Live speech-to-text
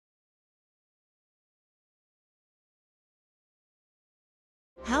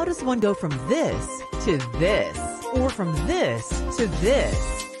How does one go from this to this? Or from this to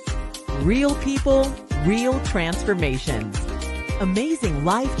this? Real people, real transformations. Amazing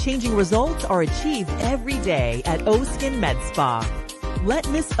life-changing results are achieved every day at O Skin Med Spa. Let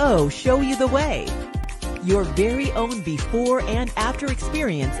Miss O show you the way. Your very own before and after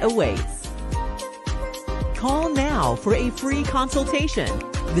experience awaits. Call now for a free consultation.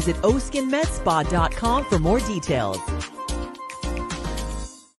 Visit oskinmedspa.com for more details.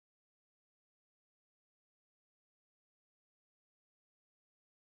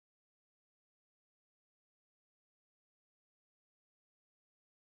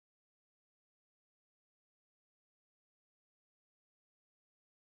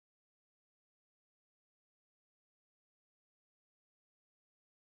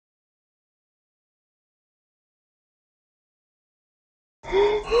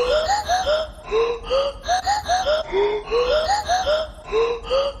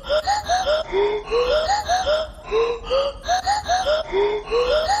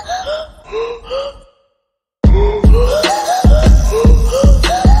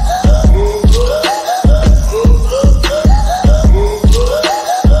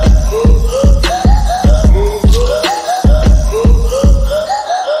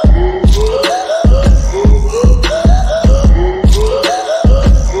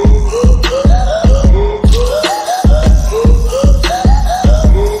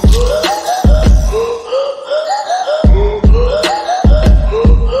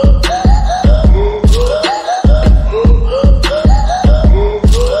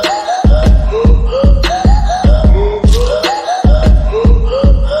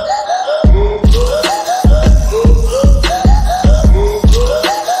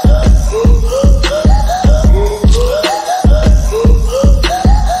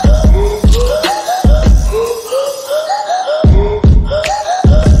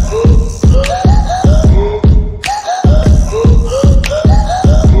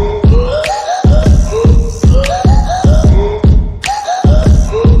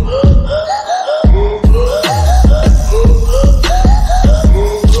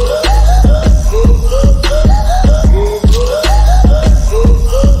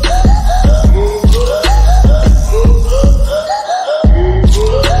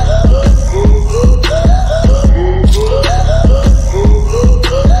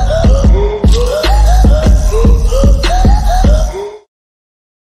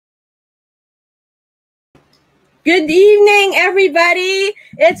 Good evening, everybody.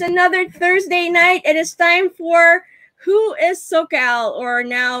 It's another Thursday night. It is time for Who is SoCal? Or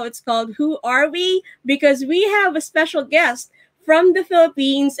now it's called Who Are We? Because we have a special guest from the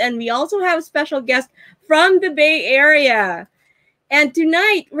Philippines, and we also have a special guest from the Bay Area. And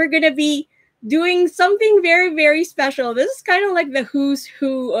tonight we're going to be doing something very, very special. This is kind of like the who's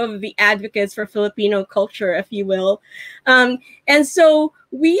who of the advocates for Filipino culture, if you will. And so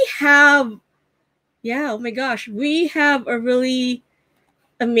we have, oh my gosh, we have a really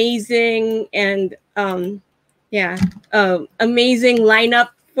amazing and amazing lineup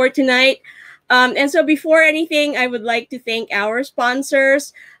for tonight. And so before anything, I would like to thank our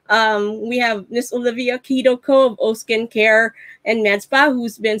sponsors. We have Miss Olivia Kidoko of O Skin Care and Med Spa,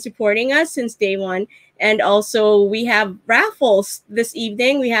 who's been supporting us since day one. And also we have raffles this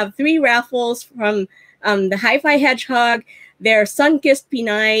evening. We have 3 raffles from the Hi-Fi Hedgehog, there's Sunkissed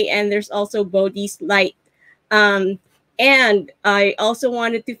Pinay, and there's also Bodhi's Light. And I also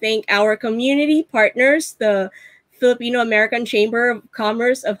wanted to thank our community partners, the Filipino American Chamber of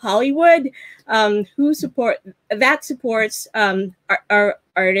Commerce of Hollywood, who supports our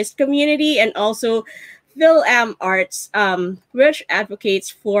artist community, and also Philam Arts, which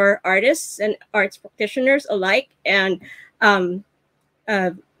advocates for artists and arts practitioners alike, and the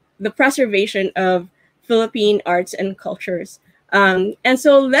preservation of Philippine arts and cultures. And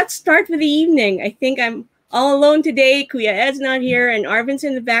so let's start with the evening. I think I'm all alone today. Kuya Ed's not here, and Arvin's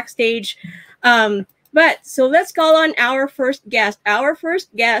in the backstage. But so let's call on our first guest. Our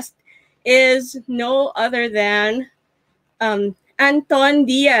first guest is no other than Anton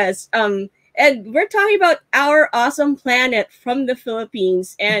Diaz. And we're talking about our awesome planet from the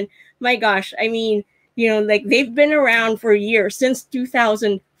Philippines. And my gosh, I mean, like they've been around for years, since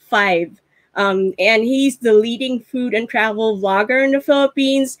 2005. And he's the leading food and travel vlogger in the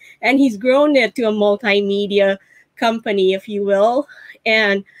Philippines, and he's grown it to a multimedia company, if you will.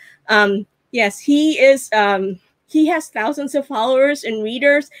 And yes, he is. He has thousands of followers and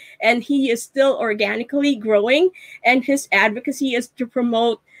readers, and he is still organically growing. And his advocacy is to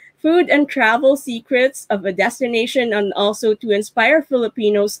promote food and travel secrets of a destination, and also to inspire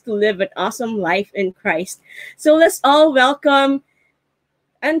Filipinos to live an awesome life in Christ. So let's all welcome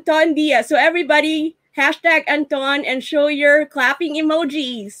Anton Diaz. So everybody, hashtag Anton and show your clapping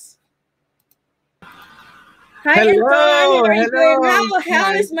emojis. Hi, Anton. How Hello, are you doing? hello.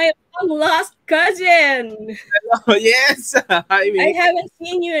 How is my long lost cousin? Hello. Yes. Hi, I Mick. haven't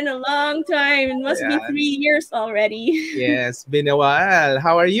seen you in a long time. It must be Yes. 3 years already. Yes, been a while.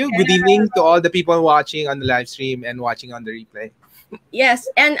 How are you? Good evening to all the people watching on the live stream and watching on the replay. Yes,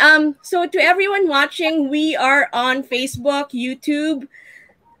 and so to everyone watching, we are on Facebook, YouTube,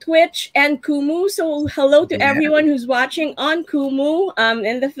 Twitch, and Kumu. So hello to Yeah. everyone who's watching on Kumu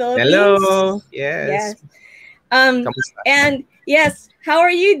in the Philippines. Hello. Yes. Yes. And yes, how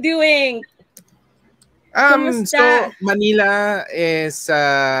are you doing? So Kumusta? Manila is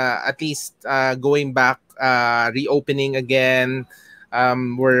at least going back, reopening again.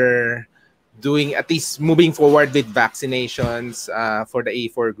 We're doing at least moving forward with vaccinations for the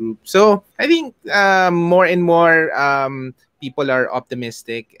A4 group. So I think more and more people are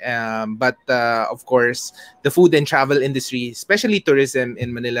optimistic. But of course, the food and travel industry, especially tourism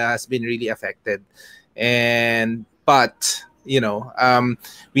in Manila, has been really affected. But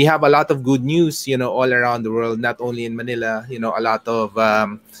we have a lot of good news, all around the world, not only in Manila. A lot of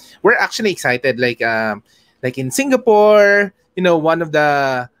we're actually excited, like in Singapore. One of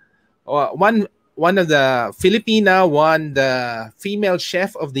the Filipina won the female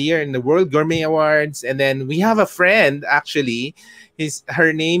chef of the year in the World Gourmet Awards, and then we have a friend actually.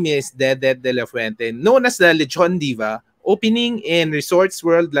 Her name is Dedet de la Fuente, known as the Lechon Diva, opening in Resorts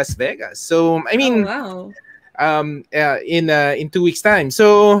World Las Vegas. So I mean, wow. In 2 weeks time.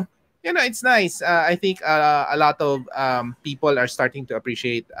 So it's nice. I think a lot of people are starting to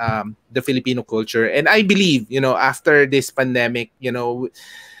appreciate the Filipino culture, and I believe after this pandemic,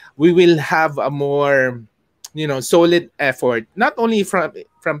 we will have a more solid effort, not only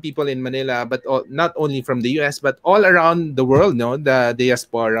from people in Manila, but not only from the US, but all around the world, the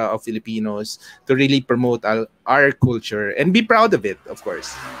diaspora of Filipinos, to really promote our culture and be proud of it, of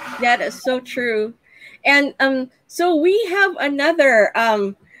course. That is so true. And so we have another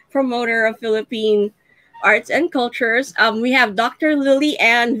promoter of Philippine arts and cultures. We have Dr. Lily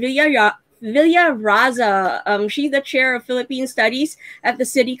Ann Villaraza. She's the chair of Philippine Studies at the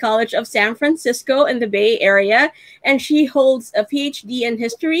City College of San Francisco in the Bay Area, and she holds a PhD in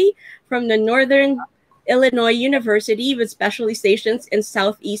history from the Northern Illinois University with specializations in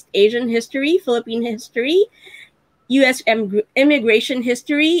Southeast Asian history, Philippine history, U.S. immigration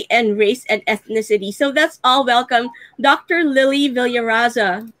history, and race and ethnicity. So that's all. Welcome, Dr. Lily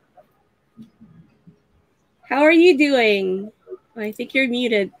Villaraza. How are you doing? I think you're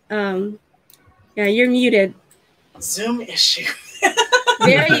muted. Yeah, you're muted. Zoom issue.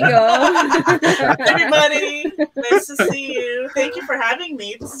 There you go. Everybody, nice to see you. Thank you for having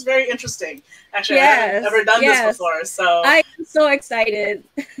me. This is very interesting. Actually, I haven't ever done this before, so I am so excited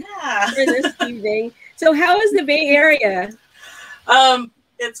for this evening. So how is the Bay Area?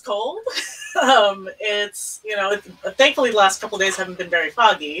 It's cold. It's thankfully the last couple of days haven't been very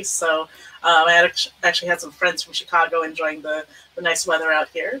foggy. So I actually had some friends from Chicago enjoying the nice weather out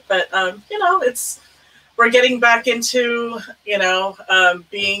here. But we're getting back into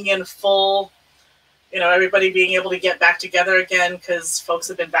being in full, everybody being able to get back together again because folks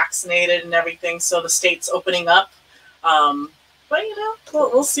have been vaccinated and everything. So the state's opening up. But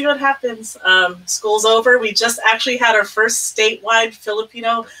we'll see what happens. School's over. We just actually had our first statewide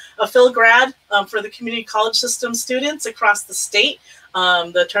Filipino Philgrad for the community college system students across the state.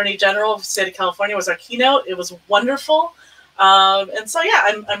 The Attorney General of the state of California was our keynote. It was wonderful. And so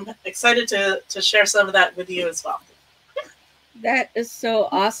I'm excited to share some of that with you as well. That is so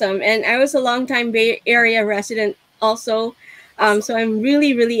awesome. And I was a longtime Bay Area resident also. So I'm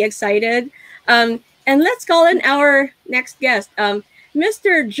really, really excited. And let's call in our next guest,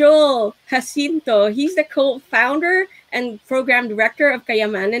 Mr. Joel Jacinto. He's the co-founder and program director of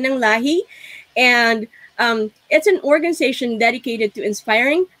Kayamanan ng Lahi. And it's an organization dedicated to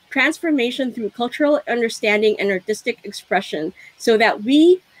inspiring transformation through cultural understanding and artistic expression so that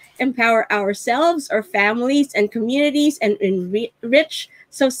we empower ourselves, our families, and communities, and enrich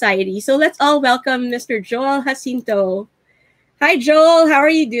society. So let's all welcome Mr. Joel Jacinto. Hi, Joel. How are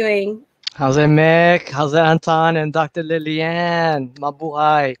you doing? How's it, Mick? How's it, Anton and Dr. Lilian?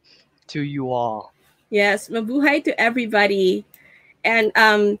 Mabuhay to you all. Yes, mabuhay to everybody. And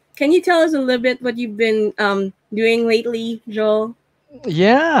can you tell us a little bit what you've been doing lately, Joel?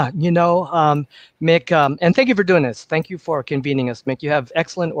 Yeah, Mick, and thank you for doing this. Thank you for convening us, Mick. You have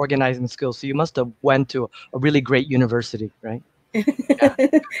excellent organizing skills, so you must have went to a really great university, right?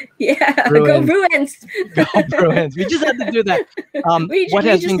 Yeah, Bruins. Go Bruins. Go Bruins. We just had to do that. What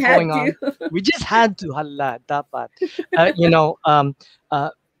has been going on? We just had to. Hala, dapat.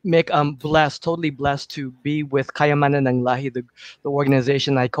 Mick, I'm blessed, totally blessed to be with Kayamanan ng Lahi, the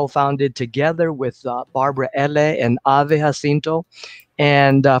organization I co-founded together with Barbara Ele and Ave Jacinto.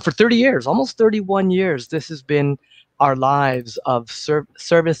 And for 30 years, almost 31 years, this has been our lives of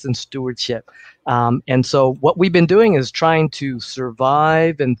service and stewardship. And so what we've been doing is trying to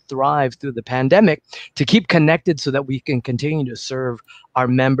survive and thrive through the pandemic to keep connected so that we can continue to serve our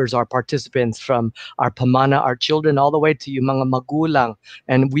members, our participants, from our pamana, our children, all the way to yung mga magulang.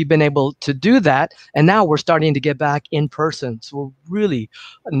 And we've been able to do that. And now we're starting to get back in person. So we're really,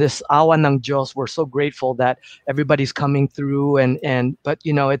 in this awa ng Diyos, we're so grateful that everybody's coming through. But,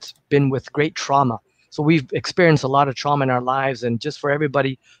 you know, it's been with great trauma. So we've experienced a lot of trauma in our lives. And just for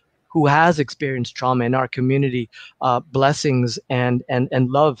everybody who has experienced trauma in our community, blessings and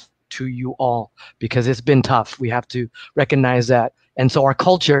love to you all, because it's been tough. We have to recognize that. And so our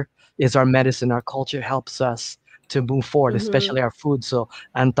culture is our medicine. Our culture helps us to move forward, especially our food. So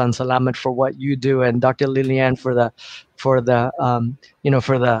Anton, salamat for what you do, and Dr. Lilian for the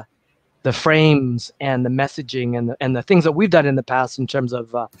frames and the messaging and the things that we've done in the past in terms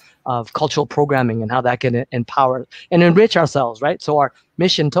of cultural programming and how that can empower and enrich ourselves, right? So our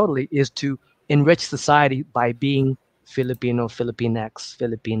mission totally is to enrich society by being Filipino, Filipinx,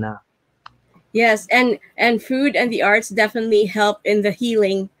 Filipina. Yes, and food and the arts definitely help in the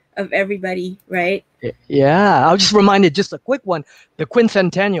healing of everybody, right? Yeah, I was just reminded, just a quick one, the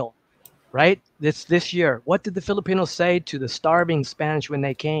quincentennial, right? This year. What did the Filipinos say to the starving Spanish when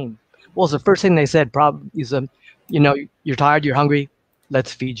they came? Well, the first thing they said probably is, you're tired, you're hungry,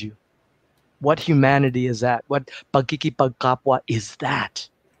 let's feed you. What humanity is that? What pagkikipagkapwa is that?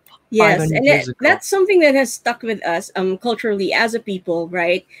 Yes, and that's something that has stuck with us culturally as a people,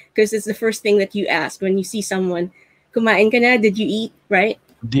 right? Because it's the first thing that you ask when you see someone, kumain ka na, did you eat, right?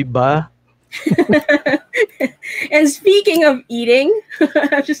 Diba? And speaking of eating,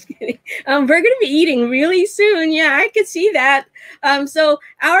 I'm just kidding. We're going to be eating really soon. Yeah, I could see that. So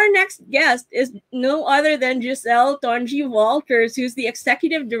our next guest is no other than Giselle Tonji Walters, who's the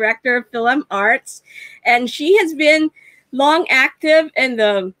Executive Director of Film Arts. And she has been long active in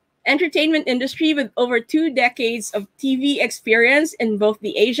the entertainment industry with over 2 decades of TV experience in both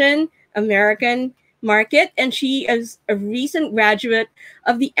the Asian American market, and she is a recent graduate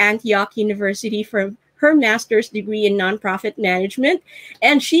of the Antioch University from her master's degree in nonprofit management,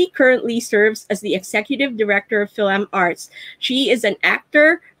 and she currently serves as the executive director of Film Arts. She is an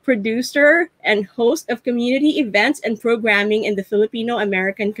actor, producer, and host of community events and programming in the Filipino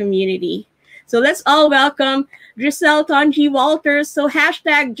American community. So let's all welcome Giselle Tonji Walters. So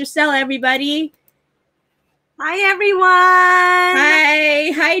hashtag Giselle, everybody. Hi, everyone.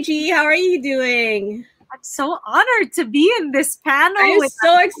 Hi, G. How are you doing? I'm so honored to be in this panel. I'm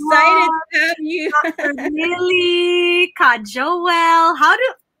so excited to have you. Dr. Lily, Ka Joel. How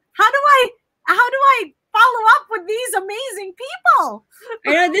do I follow up with these amazing people?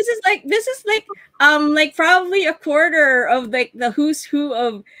 I know this is like probably a quarter of like the who's who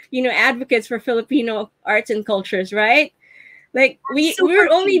of advocates for Filipino arts and cultures, right? Like we're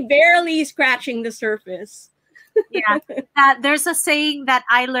only barely scratching the surface. Yeah, there's a saying that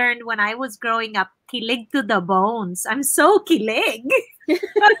I learned when I was growing up: "Kilig to the bones." I'm so kilig.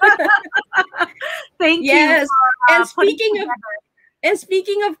 Thank you. Yes, and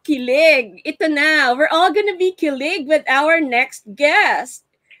speaking of kilig, ito na, we're all gonna be kilig with our next guest.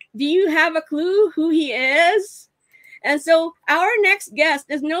 Do you have a clue who he is? And so our next guest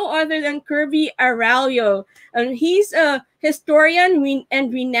is no other than Kirby Arroyo. And he's a historian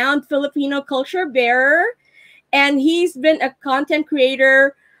and renowned Filipino culture bearer. And he's been a content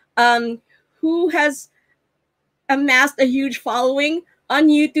creator who has amassed a huge following on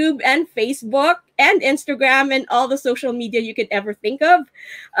YouTube and Facebook and Instagram and all the social media you could ever think of.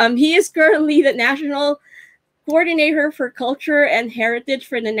 He is currently the National Coordinator for Culture and Heritage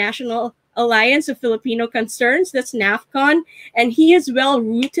for the National Alliance of Filipino Concerns, that's NAFCON, and he is well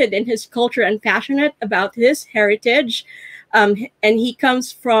rooted in his culture and passionate about his heritage. And he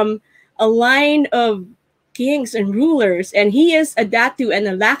comes from a line of kings and rulers, and he is a Datu and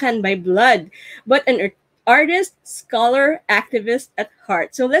a Lakan by blood, but an artist, scholar, activist at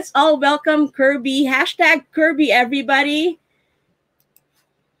heart. So let's all welcome Kirby. Hashtag Kirby, everybody.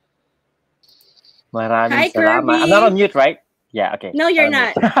 Maraming Hi, salamat. Kirby. I'm not on mute, right? Yeah, okay. No, you're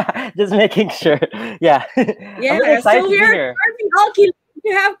not. Just making sure. Yeah. Yeah, I'm really excited so to be we're here. all kilig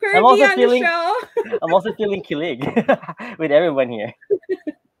to have Kirby on the show. I'm also feeling kilig with everyone here.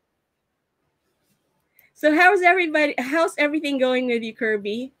 So how's everything going with you,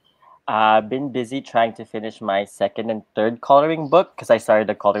 Kirby? I've been busy trying to finish my second and third coloring book because I started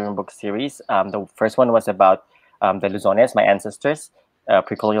the coloring book series. The first one was about the Luzones, my ancestors.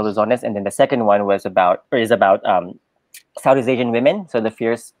 pre-colonial Luzones, and then the second one was about Southeast Asian women, so the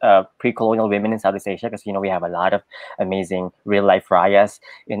fierce pre-colonial women in Southeast Asia, because we have a lot of amazing real-life rayas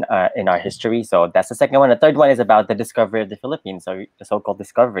in our history. So that's the second one. The third one is about the discovery of the Philippines, so the so-called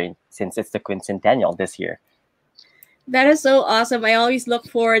discovery, since it's the quincentennial this year. That is so awesome. I always look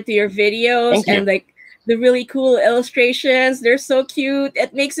forward to your videos Thank you. and like the really cool illustrations. They're so cute.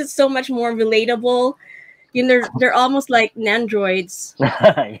 It makes it so much more relatable. They're almost like nandroids.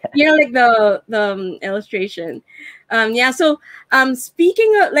 Yeah. Like the illustration. So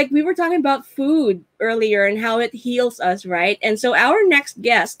speaking of, like, we were talking about food earlier and how it heals us, right? And so our next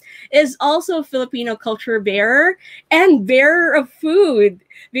guest is also a Filipino culture bearer and bearer of food,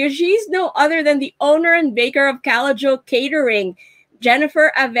 because she's no other than the owner and baker of Calajo Catering,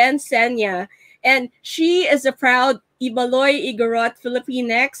 Jennifer Avencenia. And she is a proud Ibaloy Igorot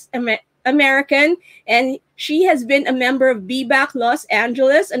Filipinx American, and she has been a member of BBAC Los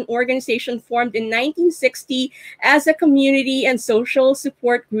Angeles, an organization formed in 1960 as a community and social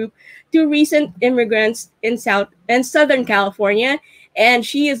support group to recent immigrants in Southern California. And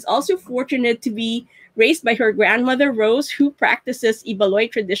she is also fortunate to be raised by her grandmother Rose, who practices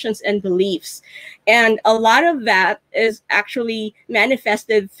Ibaloy traditions and beliefs. And a lot of that is actually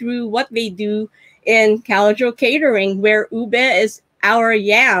manifested through what they do in Calajo Catering, where ube is our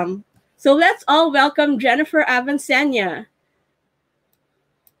yam. So let's all welcome Jennifer Avencenia.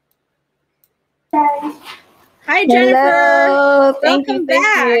 Hi, Jennifer. Hello. Thank Welcome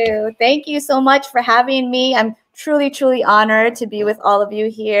you. back. Thank you so much for having me. I'm truly, truly honored to be with all of you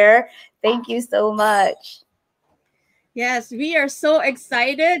here. Thank you so much. Yes, we are so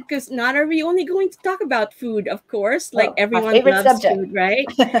excited because not are we only going to talk about food, of course, like everyone favorite loves subject. food, right?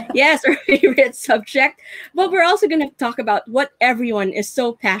 Yes, our favorite subject. But we're also going to talk about what everyone is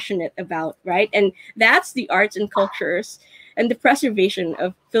so passionate about, right? And that's the arts and cultures and the preservation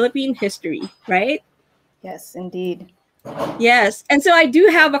of Philippine history, right? Yes, indeed. Yes. And so I do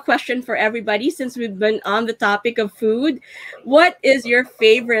have a question for everybody since we've been on the topic of food. What is your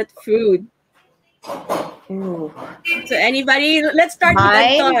favorite food? Ooh. So anybody, let's start with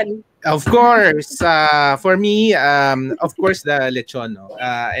Anton. Of course, for me, of course, the lechon. No?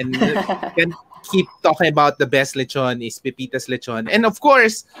 And can keep talking about the best lechon is Pepitas lechon. And of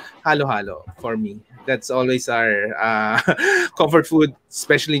course, halo-halo for me. That's always our comfort food,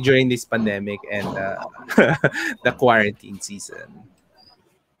 especially during this pandemic and the quarantine season.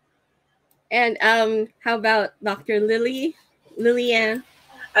 And how about Dr. Lillian?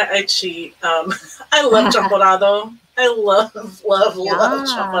 I cheat. I love champorado. I love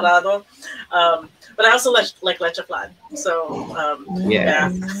champorado. But I also like leche flan. So yeah.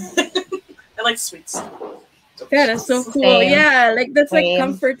 I like sweets. Yeah, that's so cool. Same. Yeah, like that's like Same.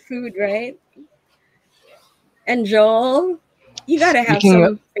 comfort food, right? And Joel, you gotta have Speaking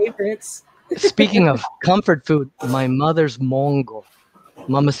some favorites. Speaking of comfort food, my mother's mongo,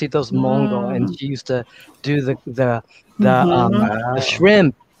 Mamacito's mongo, and she used to do the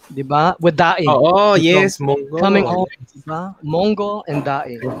shrimp, diba? With daing. Oh, So, yes, mongo. coming home, diba? Mongo and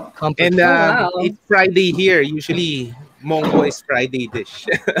daing. Comfort And food. Wow. it's Friday here. Usually, mongo is Friday dish,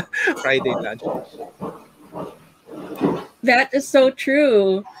 Friday lunch dish. That is so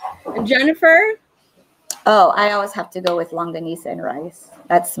true. And Jennifer? Oh, I always have to go with longanisa and rice.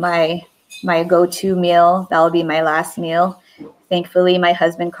 That's my go-to meal. That'll be my last meal. Thankfully, my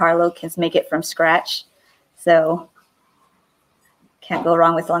husband Carlo can make it from scratch, so can't go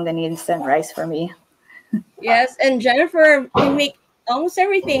wrong with longanisa and rice for me. Yes, and Jennifer can make almost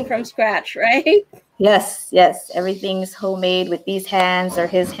everything from scratch, right? Yes, everything's homemade with these hands or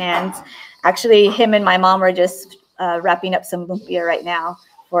his hands. Actually, him and my mom are just wrapping up some lumpia right now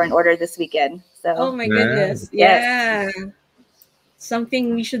for an order this weekend. So Oh my goodness. Yes. Yeah.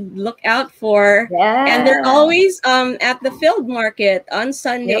 Something we should look out for. yeah, And they're always at the field market on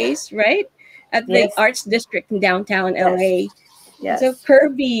Sundays, right? At the Yes. Arts District in downtown Yes. LA. yes. So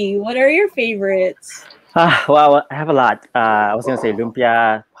Kirby, what are your favorites? Well, I have a lot. I was gonna say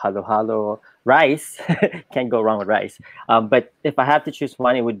lumpia, halo-halo, rice. Can't go wrong with rice. But if I have to choose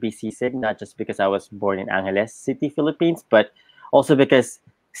one, it would be sisig, not just because I was born in Angeles City, Philippines, but also because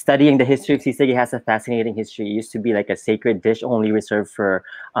studying the history of sisig, it has a fascinating history. It used to be like a sacred dish only reserved for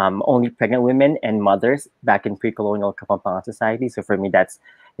only pregnant women and mothers back in pre-colonial Kapampangan society. So for me, that's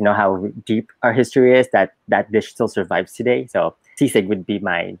how deep our history is, that dish still survives today. So sisig would be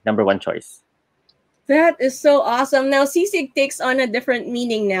my number one choice. That is so awesome. Now sisig takes on a different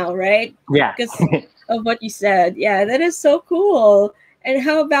meaning now, right? Yeah. Because of what you said. Yeah, that is so cool. And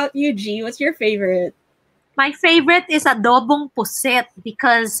how about you, G? What's your favorite? My favorite is adobong pusit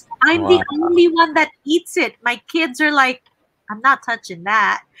because I'm the only one that eats it. My kids are like, I'm not touching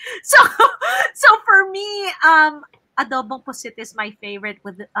that. So, so for me, adobong pusit is my favorite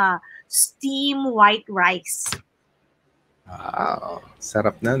with steamed white rice. Wow,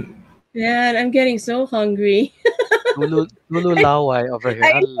 sarap nun. Man, I'm getting so hungry. Lulu laway over here.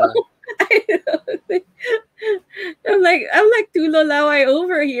 I Allah. know. I know. I'm like Tulo Laway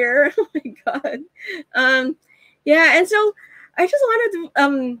over here. Oh my god. Yeah, and so I just wanted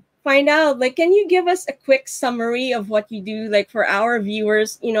to find out, like, can you give us a quick summary of what you do, like, for our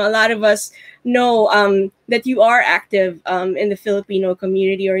viewers? You know, a lot of us know that you are active in the Filipino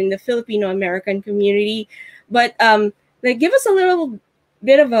community or in the Filipino American community, but like, give us a little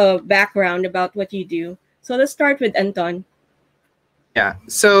bit of a background about what you do. So let's start with Anton. Yeah.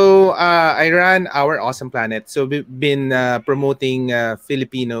 So I run Our Awesome Planet. So we've been promoting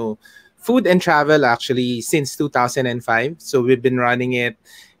Filipino food and travel actually since 2005. So we've been running it.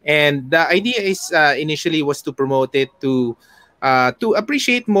 And the idea is initially was to promote it to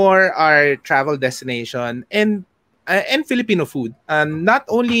appreciate more our travel destination and Filipino food. Not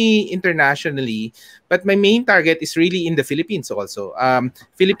only internationally, but my main target is really in the Philippines also.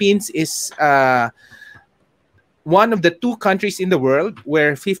 Philippines is one of the 2 countries in the world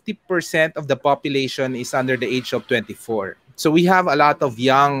where 50% of the population is under the age of 24. So we have a lot of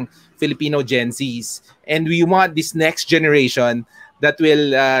young Filipino Gen Zs, and we want this next generation that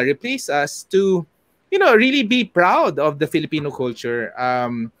will replace us to, you know, really be proud of the Filipino culture.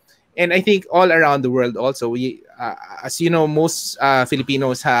 And I think all around the world also, we, as you know, most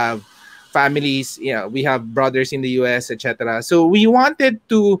Filipinos have families. Yeah, we have brothers in the US, etc. So we wanted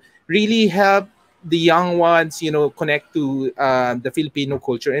to really help the young ones, you know, connect to the Filipino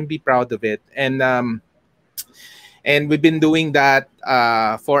culture and be proud of it. And we've been doing that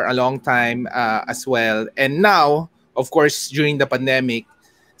for a long time as well. And now, of course, during the pandemic,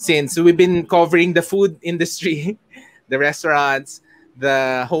 since we've been covering the food industry, the restaurants,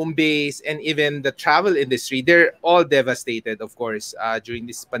 the home base, and even the travel industry, they're all devastated, of course, during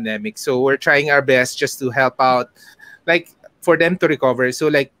this pandemic. So we're trying our best just to help out, like, for them to recover. So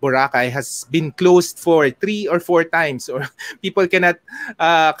like Boracay has been closed for 3 or 4 times, or people cannot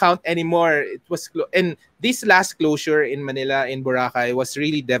count anymore. It was and this last closure in Manila, in Boracay, was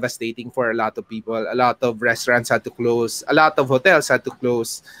really devastating for a lot of people. A lot of restaurants had to close. A lot of hotels had to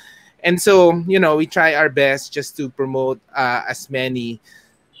close. And so, you know, we try our best just to promote as many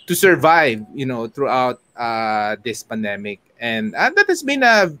to survive, you know, throughout this pandemic. And that has been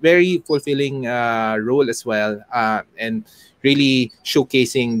a very fulfilling role as well, and really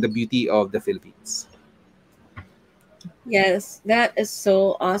showcasing the beauty of the Philippines. Yes, that is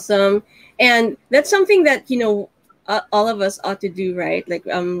so awesome. And that's something that, you know, all of us ought to do, right? Like,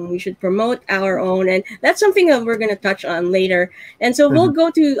 we should promote our own, and that's something that we're going to touch on later. And so we'll go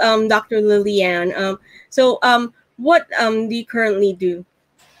to Dr. Lilian. What do you currently do?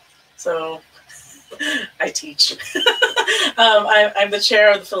 So I teach. I'm the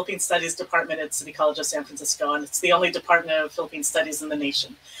chair of the Philippine Studies Department at City College of San Francisco, and it's the only department of Philippine studies in the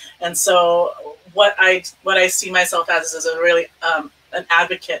nation. And so what I see myself as is a really an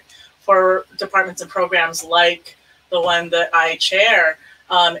advocate for departments and programs like the one that I chair,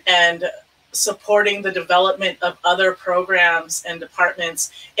 and supporting the development of other programs and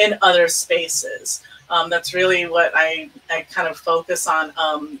departments in other spaces. That's really what I kind of focus on.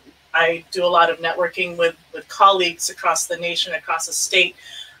 I do a lot of networking with colleagues across the nation, across the state.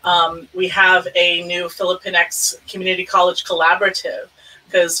 We have a new Philippines Community College Collaborative,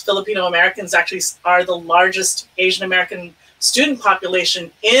 because Filipino Americans actually are the largest Asian American student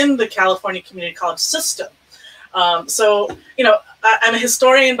population in the California Community College system. So, you know, I'm a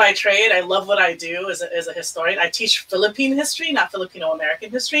historian by trade. I love what I do as a historian. I teach Philippine history, not Filipino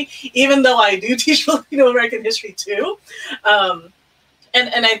American history, even though I do teach Filipino American history too.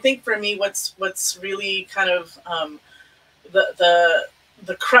 And I think for me, what's really kind of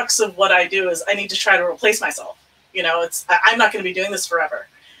the crux of what I do is I need to try to replace myself. You know, I'm not going to be doing this forever,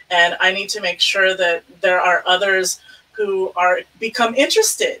 and I need to make sure that there are others who become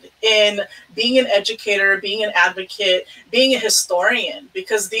interested in being an educator, being an advocate, being a historian,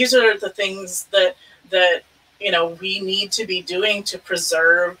 because these are the things that you know we need to be doing to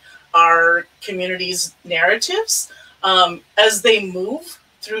preserve our community's narratives. As they move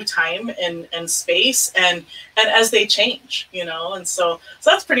through time and space and as they change, you know, and so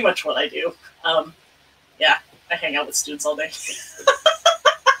that's pretty much what I do. Yeah, I hang out with students all day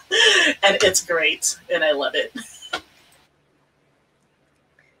and it's great and I love it.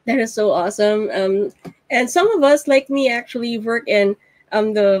 That is so awesome. And some of us, like me, actually work in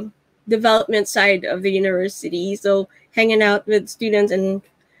the development side of the university. So hanging out with students and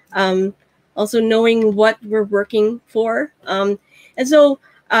also knowing what we're working for. And so,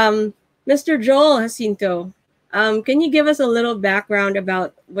 Mr. Joel Jacinto, can you give us a little background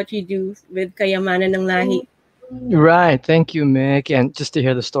about what you do with Kayamanan ng Lahi? Right. Thank you, Mick. And just to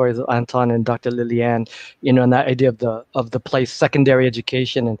hear the stories of Anton and Dr. Liliane, and that idea of the place, secondary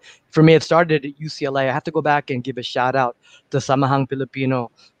education. And for me, it started at UCLA. I have to go back and give a shout out to Samahang Filipino,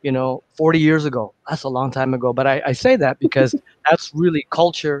 40 years ago. That's a long time ago. But I say that because that's really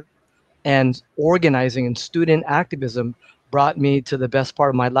culture and organizing and student activism brought me to the best part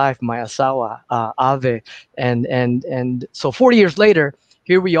of my life, my asawa, Ave. And so 40 years later,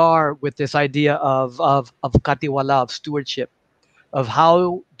 here we are with this idea of katiwala, of stewardship, of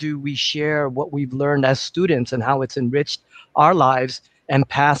how do we share what we've learned as students and how it's enriched our lives and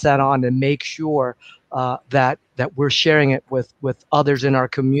pass that on and make sure that we're sharing it with others in our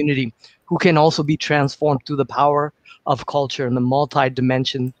community who can also be transformed through the power of culture and the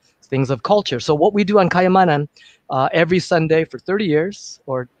multi-dimension things of culture. So what we do on Kayamanan every Sunday for 30 years,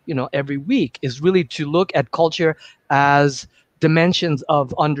 or every week, is really to look at culture as dimensions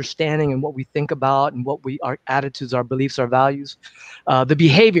of understanding and what we think about and our attitudes, our beliefs, our values, the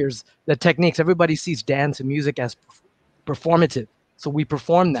behaviors, the techniques. Everybody sees dance and music as performative, so we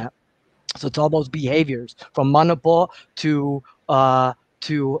perform that. So it's all those behaviors, from manopo to playing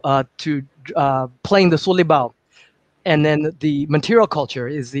the sulibao. And then the material culture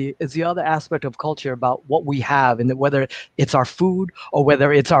is the other aspect of culture, about what we have, and whether it's our food or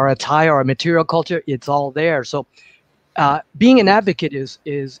whether it's our attire or material culture, it's all there. So being an advocate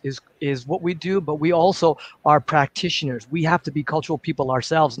is what we do, but we also are practitioners. We have to be cultural people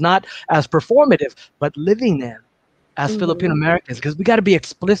ourselves, not as performative, but living them as Filipino Americans, because we got to be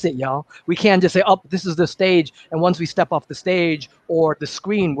explicit, y'all. We can't just say, oh, this is the stage, and once we step off the stage or the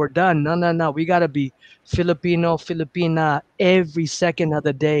screen, we're done. No. We got to be Filipino, Filipina every second of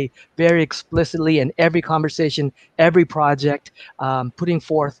the day, very explicitly in every conversation, every project, putting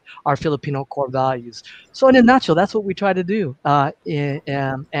forth our Filipino core values. So in a nutshell, that's what we try to do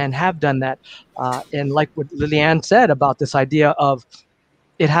and have done that. And like what Liliane said about this idea of,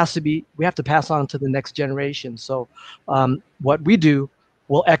 we have to pass on to the next generation. So what we do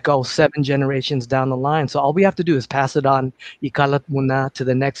will echo 7 generations down the line. So all we have to do is pass it on, ikalat muna, to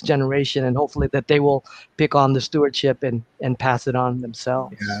the next generation, and hopefully that they will pick on the stewardship and pass it on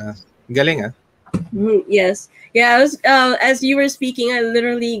themselves. Yeah. Galing, ah. Yes. Yeah, I was, as you were speaking, I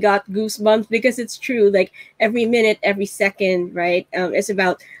literally got goosebumps, because it's true. Like, every minute, every second, right? It's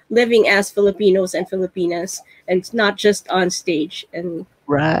about living as Filipinos and Filipinas, and it's not just on stage. And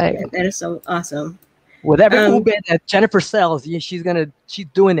right, that is so awesome. With every ube that Jennifer sells, she's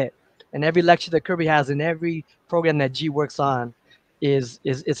doing it. And every lecture that Kirby has and every program that G works on is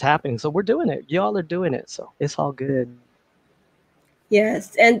happening. So we're doing it. Y'all are doing it. So it's all good.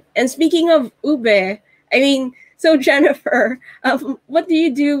 Yes. And speaking of ube, I mean, so Jennifer, what do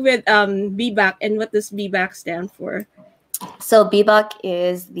you do with BBAC, and what does BBAC stand for? So BBAC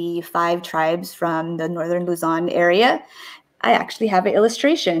is the 5 tribes from the northern Luzon area. I actually have an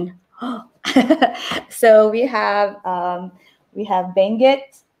illustration. So we have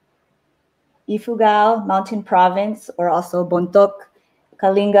Benguet, Ifugao, Mountain Province, or also Bontoc,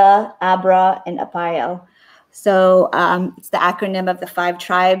 Kalinga, Abra, and Apayao. So it's the acronym of the 5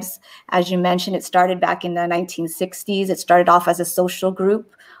 tribes. As you mentioned, it started back in the 1960s. It started off as a social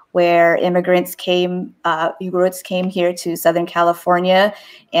group where immigrants came, Igorots came here to Southern California,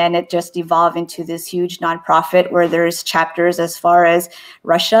 and it just evolved into this huge nonprofit where there's chapters as far as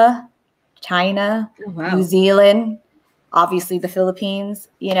Russia, China, New Zealand, obviously the Philippines,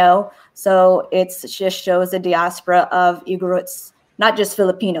 So it just shows the diaspora of Igorots, not just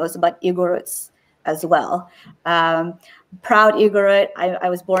Filipinos, but Igorots as well. Proud Igorot. I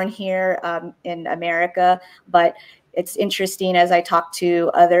was born here in America, but it's interesting as I talk to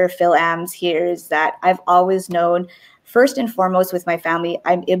other Phil-Ams here is that I've always known, first and foremost with my family,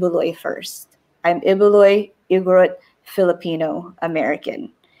 I'm Ibuloy first. I'm Ibuloy, Igorot, Filipino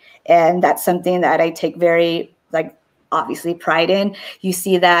American. And that's something that I take very, obviously pride in. You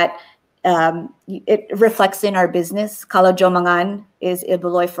see that it reflects in our business. Kalajomangan is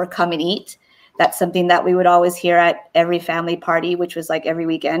Ibuloy for come and eat. That's something that we would always hear at every family party, which was like every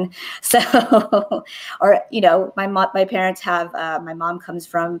weekend. So, or, my parents have, my mom comes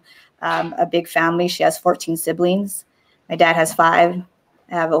from a big family. She has 14 siblings. My dad has 5.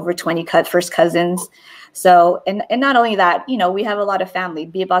 I have over 20 first cousins. So, and not only that, we have a lot of family.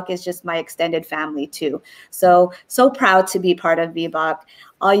 BBAC is just my extended family too. So proud to be part of BBAC.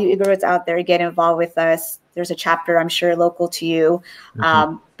 All you Igorots out there, get involved with us. There's a chapter, I'm sure, local to you.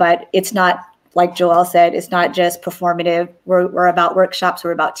 But it's not like Joel said, it's not just performative. We're about workshops,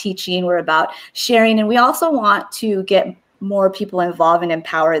 we're about teaching, we're about sharing, and we also want to get more people involved and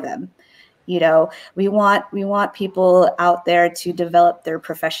empower them. You know, we want people out there to develop their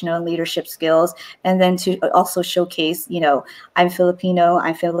professional and leadership skills, and then to also showcase, you know, I'm Filipino,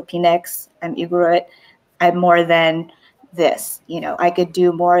 I'm Filipinx, I'm Igorot, I'm more than this. You know, I could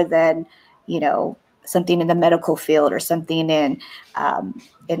do more than, you know, something in the medical field or something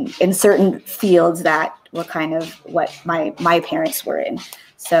in certain fields that were kind of what my parents were in.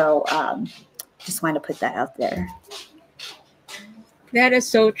 So just wanted to put that out there. That is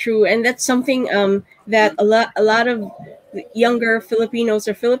so true, and that's something that a lot of younger Filipinos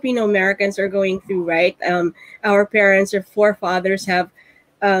or Filipino Americans are going through, right? Our parents or forefathers have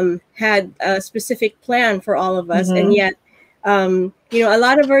had a specific plan for all of us, and yet, you know, a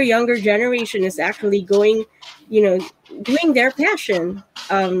lot of our younger generation is actually going, you know, doing their passion,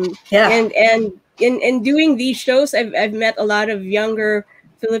 and in doing these shows, I've met a lot of younger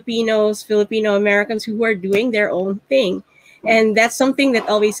Filipinos, Filipino Americans who are doing their own thing. And that's something that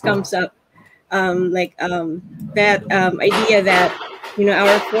always comes up, that idea that, you know,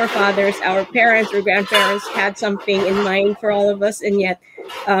 our forefathers, our parents or grandparents had something in mind for all of us, and yet,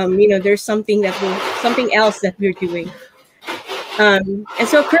 you know, there's something else that we're doing. And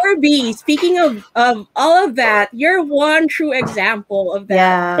so, Kirby, speaking of all of that, you're one true example of that.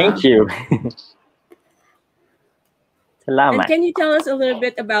 Yeah. Thank you. And can you tell us a little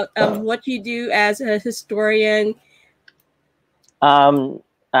bit about what you do as a historian?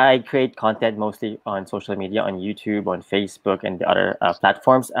 I create content mostly on social media, on YouTube, on Facebook, and the other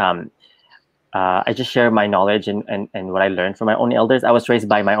platforms. I just share my knowledge and what I learned from my own elders. I was raised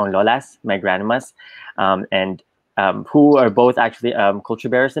by my own lolas, my grandmas, and who are both actually culture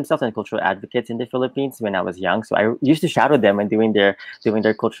bearers themselves and cultural advocates in the Philippines when I was young. So I used to shadow them when doing their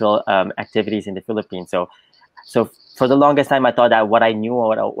cultural activities in the Philippines. So for the longest time, I thought that what I knew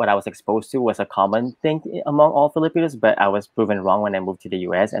or what I was exposed to was a common thing among all Filipinos, but I was proven wrong when I moved to the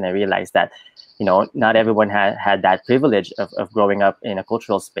US, and I realized that, you know, not everyone had that privilege of growing up in a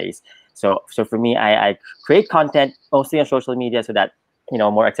cultural space. So for me, I create content mostly on social media so that, you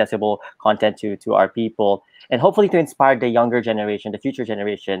know, more accessible content to our people, and hopefully to inspire the younger generation, the future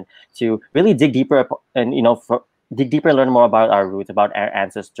generation, to really dig deeper and, you know, dig deeper and learn more about our roots, about our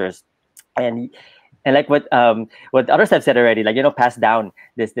ancestors, and like what others have said already, like, you know, pass down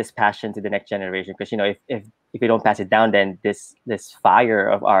this passion to the next generation, because, you know, if we don't pass it down, then this fire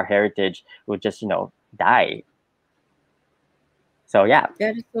of our heritage would just, you know, die. So yeah,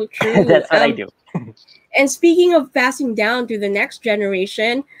 that is so true. That's what I do. And speaking of passing down to the next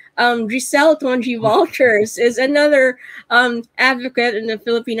generation, Giselle Tonji Walters is another advocate and a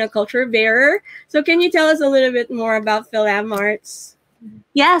Filipino culture bearer. So can you tell us a little bit more about PhilamArts?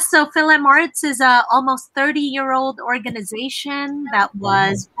 Yes, so PhilamArts is a almost 30-year-old organization that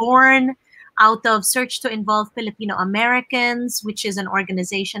was born out of Search to Involve Filipino Americans, which is an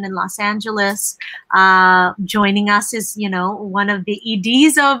organization in Los Angeles. Joining us is, you know, one of the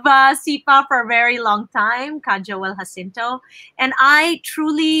EDs of SIPA for a very long time, Ka Joel Jacinto. And I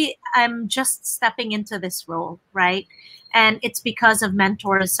truly am just stepping into this role, right? And it's because of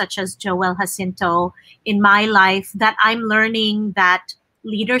mentors such as Joel Jacinto in my life that I'm learning that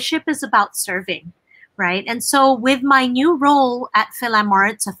leadership is about serving, right? And so with my new role at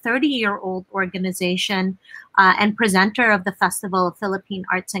PhilamArts, a 30-year-old organization and presenter of the Festival of Philippine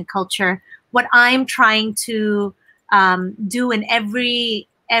Arts and Culture, what I'm trying to do in every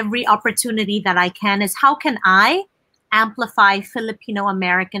opportunity that I can is how can I amplify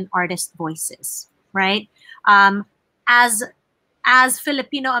Filipino-American artist voices, right? As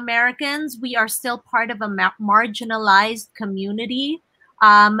Filipino Americans, we are still part of a marginalized community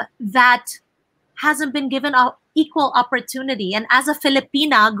that hasn't been given an equal opportunity. And as a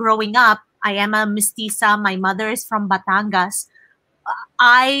Filipina growing up, I am a mestiza. My mother is from Batangas.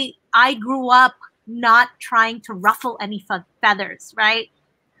 I grew up not trying to ruffle any feathers, right?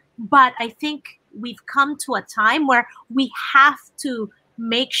 But I think we've come to a time where we have to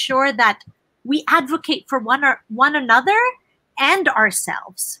make sure that we advocate for one another and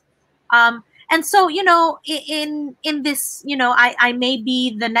ourselves. And so, you know, in this, you know, I may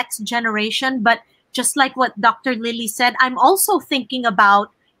be the next generation, but just like what Dr. Lily said, I'm also thinking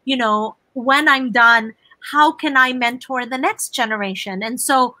about, you know, when I'm done, how can I mentor the next generation? And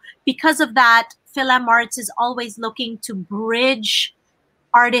so because of that, PhilamArts is always looking to bridge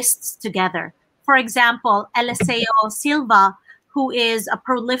artists together. For example, Eliseo Silva, who is a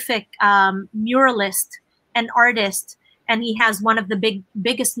prolific muralist and artist, and he has one of the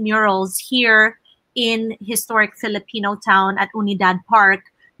biggest murals here in historic Filipino town at Unidad Park,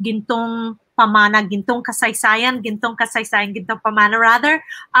 Gintong pamana, gintong kasaysayan, gintong pamana rather.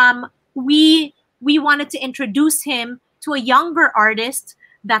 We wanted to introduce him to a younger artist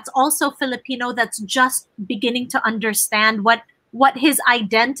that's also Filipino, that's just beginning to understand what his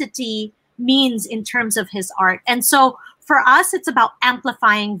identity means in terms of his art. And so for us, it's about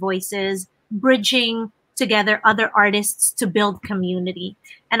amplifying voices, bridging together other artists to build community.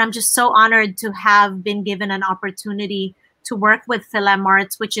 And I'm just so honored to have been given an opportunity to work with Philam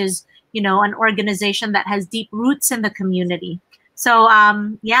Arts, which is, you know, an organization that has deep roots in the community. So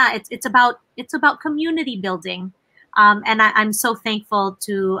yeah, it's about community building. And I'm so thankful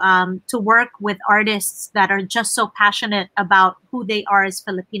to work with artists that are just so passionate about who they are as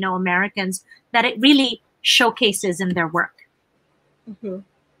Filipino Americans that it really showcases in their work.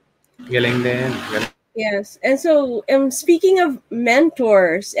 Galing din. Galing. Yes. And so speaking of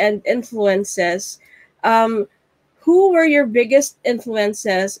mentors and influences, who were your biggest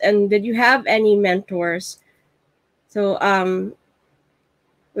influences, and did you have any mentors? So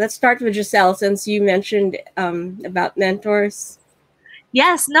let's start with Giselle, since you mentioned about mentors.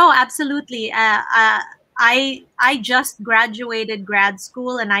 Yes, no, absolutely. I just graduated grad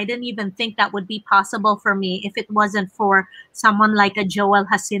school, and I didn't even think that would be possible for me if it wasn't for someone like a Joel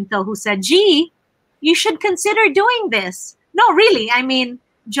Jacinto who said, gee, you should consider doing this. No, really. I mean,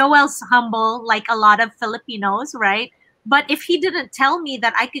 Joel's humble, like a lot of Filipinos, right? But if he didn't tell me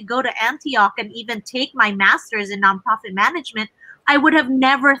that I could go to Antioch and even take my master's in nonprofit management, I would have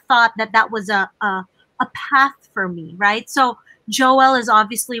never thought that that was a path for me, right? So Joel is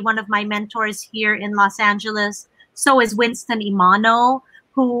obviously one of my mentors here in Los Angeles. So is Winston Imano,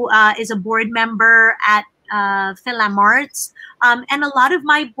 who is a board member at Philam Arts. And a lot of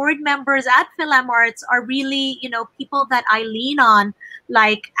my board members at Philam Arts are really, you know, people that I lean on,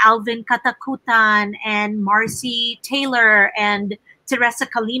 like Alvin Katakutan and Marcy Taylor and Teresa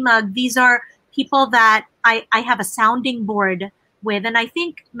Kalimag. These are people that I have a sounding board with. And I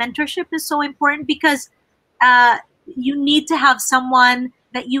think mentorship is so important because you need to have someone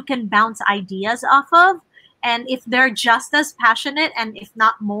that you can bounce ideas off of. And if they're just as passionate, and if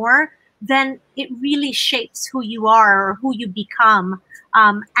not more, then it really shapes who you are or who you become,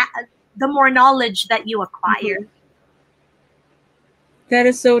 the more knowledge that you acquire. That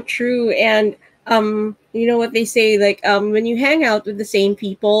is so true. And you know what they say, like when you hang out with the same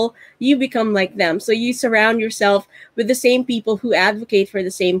people, you become like them. So you surround yourself with the same people who advocate for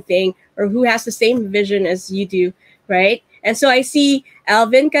the same thing or who has the same vision as you do, right? And so I see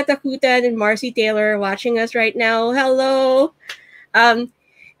Alvin Katakutan and Marcy Taylor watching us right now. Hello.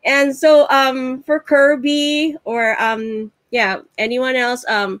 And so for Kirby or yeah, anyone else,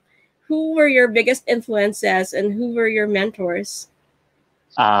 who were your biggest influences and who were your mentors?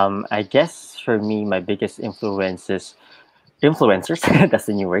 I guess for me, my biggest influencers, that's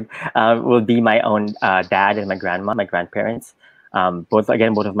the new word, will be my own dad and my grandma, my grandparents. Both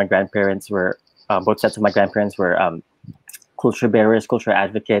of my grandparents were, both sets of my grandparents were culture bearers, culture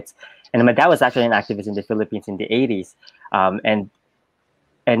advocates. And my dad was actually an activist in the Philippines in the 80s.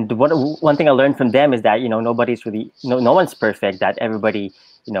 And one thing I learned from them is that, you know, nobody's really, no one's perfect, that everybody,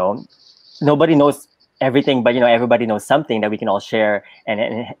 you know, nobody knows everything, but, you know, everybody knows something that we can all share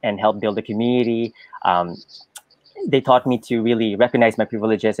and help build a community. They taught me to really recognize my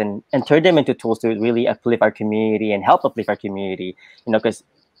privileges and turn them into tools to really uplift our community and help uplift our community, you know, because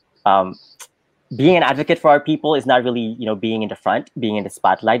being an advocate for our people is not really, you know, being in the front, being in the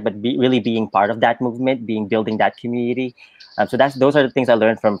spotlight, but really being part of that movement, building that community. So those are the things I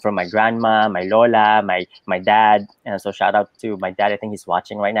learned from my grandma, my Lola, my dad. And so shout out to my dad. I think he's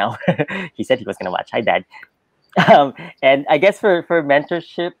watching right now. He said he was gonna watch. Hi, Dad. And I guess for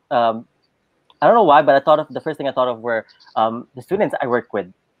mentorship, I don't know why, but the first thing I thought of were the students I work with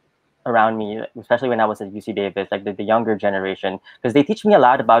around me, especially when I was at UC Davis, like the younger generation, because they teach me a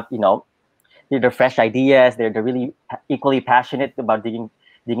lot about, you know, they're fresh ideas. They're really equally passionate about digging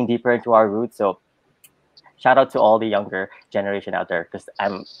deeper into our roots. So shout out to all the younger generation out there, because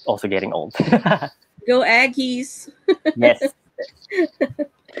I'm also getting old. Go Aggies. Yes.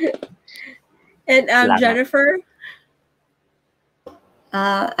 And Jennifer?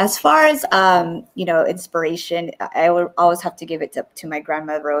 As far as you know, inspiration, I would always have to give it to my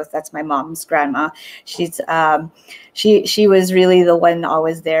grandma Rose. That's my mom's grandma. She's she was really the one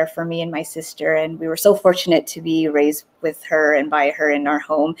always there for me and my sister, and we were so fortunate to be raised with her and by her in our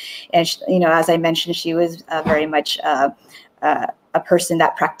home. And she, you know, as I mentioned, she was very much a person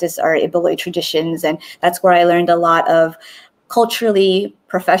that practiced our Ibeloy traditions, and that's where I learned a lot of culturally,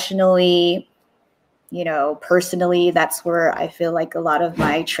 professionally, you know, personally. That's where I feel like a lot of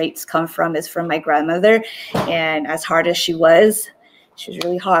my traits come from, is from my grandmother. And as hard as she was, she was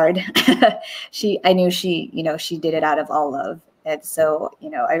really hard. I knew she, you know, she did it out of all love. And so, you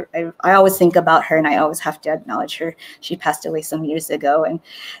know, I always think about her, and I always have to acknowledge her. She passed away some years ago. And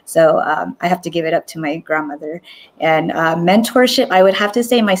so I have to give it up to my grandmother. And mentorship, I would have to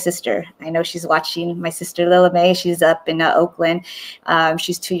say my sister. I know she's watching. My sister, Lila May, she's up in Oakland.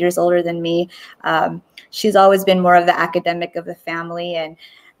 She's 2 years older than me. She's always been more of the academic of the family. And,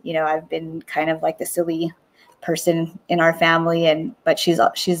 you know, I've been kind of like the silly person in our family, but she's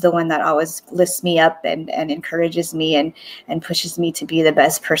the one that always lifts me up and encourages me and pushes me to be the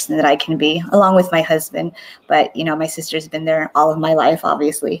best person that I can be, along with my husband. But you know, my sister's been there all of my life,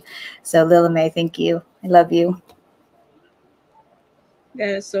 obviously. So Lila May, thank you. I love you. That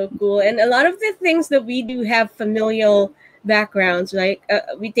is so cool. And a lot of the things that we do have familial backgrounds, like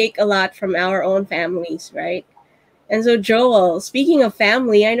we take a lot from our own families, right? And so Joel, speaking of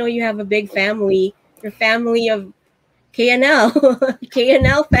family, I know you have a big family. Your family of KNL,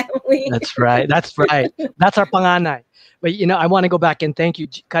 KNL family. That's right. That's right. That's our panganay. But, you know, I want to go back and thank you,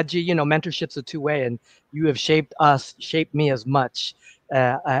 Kaji. You know, mentorship's a two-way, and you have shaped me as much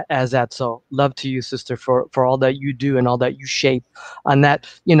as that. So love to you, sister, for all that you do and all that you shape on that.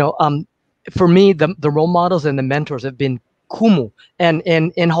 You know, for me, the role models and the mentors have been kumu. And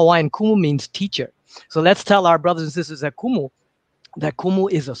in Hawaiian, kumu means teacher. So let's tell our brothers and sisters that kumu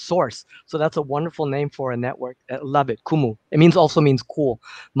is a source. So that's a wonderful name for a network. I love it. Kumu. It also means cool.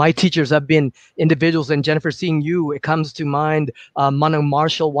 My teachers have been individuals, and Jennifer, seeing you, it comes to mind Manang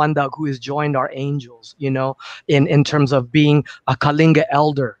Marshall Wanda, who has joined our angels, you know, in terms of being a Kalinga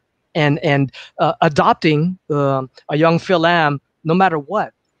elder and adopting a young Philam, no matter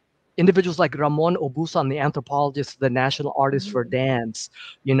what. Individuals like Ramon Obusan, the anthropologist, the national artist for dance,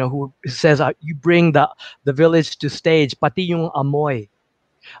 you know, who says you bring the village to stage, pati yung amoy.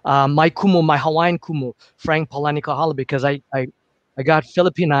 My kumu, my Hawaiian kumu, Frank Palani, because I got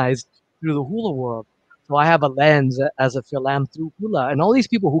Filipinized through the hula world. So I have a lens as a Philam through hula. And all these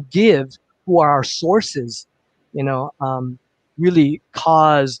people who give, who are our sources, you know, really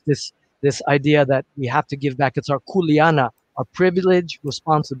cause this idea that we have to give back. It's our kuleana, our privilege,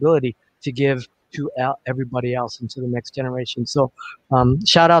 responsibility to give to everybody else and to the next generation. So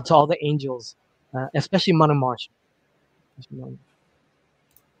shout out to all the angels, especially Manang Marshall.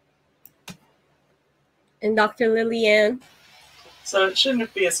 And Dr. Lillian. So it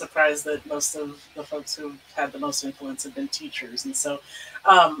shouldn't be a surprise that most of the folks who had the most influence have been teachers. And so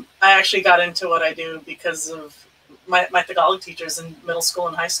I actually got into what I do because of my Tagalog teachers in middle school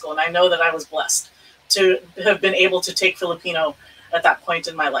and high school. And I know that I was blessed to have been able to take Filipino at that point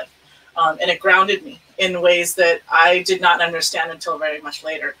in my life. And it grounded me in ways that I did not understand until very much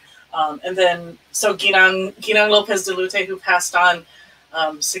later. And then, so Ginang Lopez de Lute, who passed on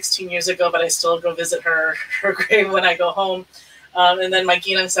 16 years ago, but I still go visit her grave when I go home. And then my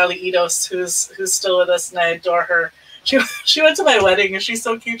Ginang Sally Idos, who's still with us, and I adore her. She went to my wedding, and she's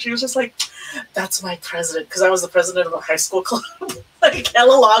so cute. She was just like, "That's my president," because I was the president of a high school club like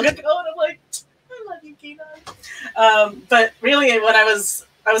hella long ago, and I'm like, but really, when I was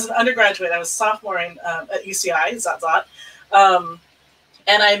an undergraduate, I was sophomore at UCI, Zat.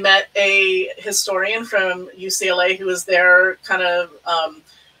 And I met a historian from UCLA who was there kind of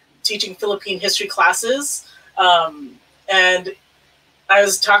teaching Philippine history classes. And I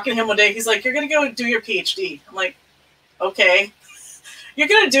was talking to him one day. He's like, "You're going to go do your PhD." I'm like, "Okay." You're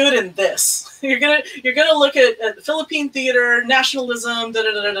going to do it in this. You're going to look at Philippine theater, nationalism,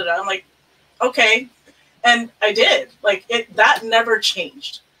 da-da-da-da-da. I'm like, "Okay." And I did. Like, that never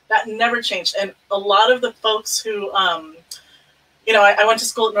changed. That never changed. And a lot of the folks who, you know, I went to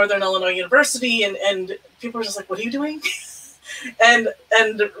school at Northern Illinois University, and people were just like, "What are you doing?" and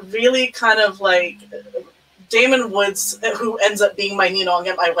really kind of like Damon Woods, who ends up being my ninong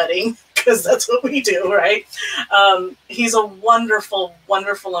at my wedding, because that's what we do, right? He's a wonderful,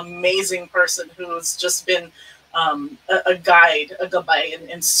 wonderful, amazing person who's just been a guide, a gabay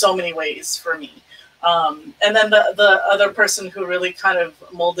in so many ways for me. And then the other person who really kind of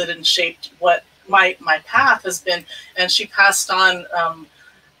molded and shaped what my path has been, and she passed on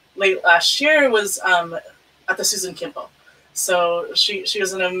late last year, was at the Susan Kimpo. So she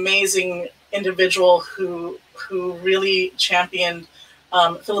was an amazing individual who really championed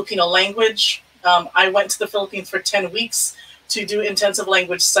Filipino language. I went to the Philippines for 10 weeks to do intensive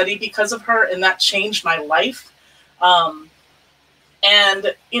language study because of her, and that changed my life.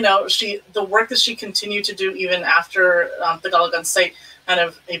 And, you know, the work that she continued to do even after Tagalog on Site kind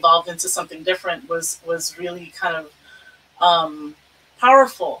of evolved into something different was really kind of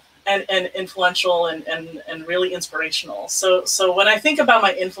powerful and influential and really inspirational. So when I think about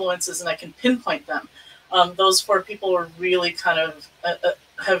my influences and I can pinpoint them, those four people were really kind of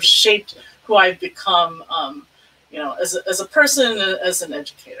have shaped who I've become, as a person, as an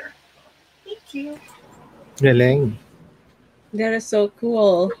educator. Thank you. Galing. That is so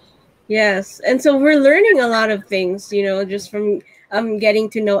cool. Yes. And so we're learning a lot of things, just from getting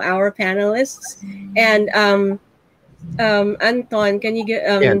to know our panelists. And Anton, can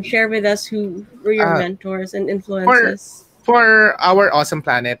you share with us who were your mentors and influences? For our awesome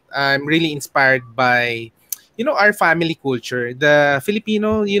planet, I'm really inspired by, our family culture. The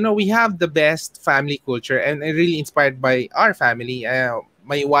Filipino, we have the best family culture, and I'm really inspired by our family.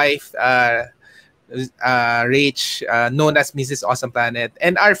 My wife, Rach, known as Mrs. Awesome Planet,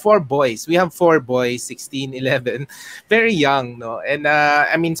 and our four boys. We have four boys, 16, 11, very young, no? And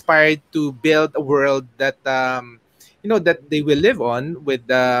I'm inspired to build a world that, that they will live on with,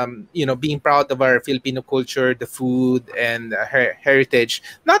 being proud of our Filipino culture, the food, and heritage,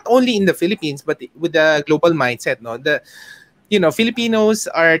 not only in the Philippines, but with the global mindset, no? Filipinos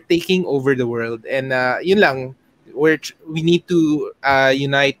are taking over the world, and yun lang, we need to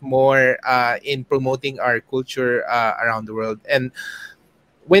unite more in promoting our culture around the world. And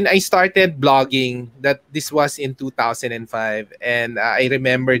when I started blogging, that this was in 2005, and I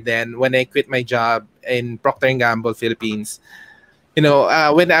remember then when I quit my job in Procter & Gamble Philippines,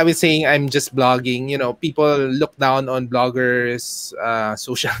 when I was saying I'm just blogging, people look down on bloggers,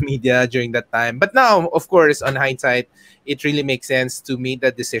 social media during that time. But now, of course, on hindsight, it really makes sense to make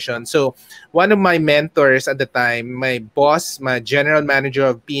that decision. So one of my mentors at the time, my boss, my general manager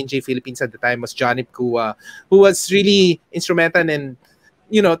of P&G Philippines at the time was Johnny Kua, who was really instrumental in,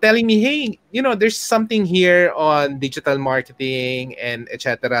 telling me, hey, there's something here on digital marketing and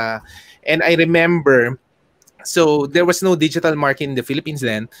etc. And I remember, so there was no digital marketing in the Philippines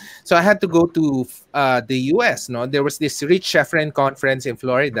then. So I had to go to the US. No, there was this Rich Chefren conference in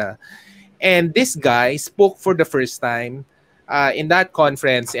Florida, and this guy spoke for the first time in that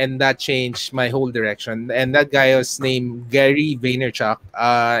conference, and that changed my whole direction. And that guy was named Gary Vaynerchuk.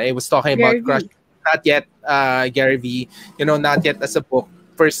 I was talking Gary about Crush, not yet Gary V. Not yet as a book.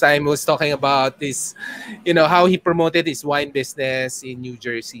 First time was talking about this, how he promoted his wine business in New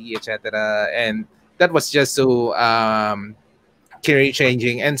Jersey, etc. And that was just so career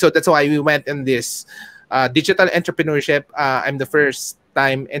changing. And so that's why we went in this digital entrepreneurship. I'm the first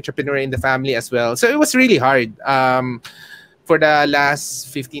time entrepreneur in the family as well. So it was really hard for the last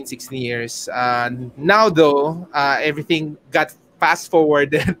 15, 16 years. Now, though, everything got fast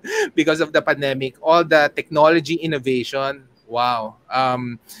forwarded because of the pandemic. All the technology innovation, wow.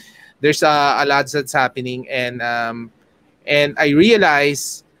 There's a lot that's happening. And I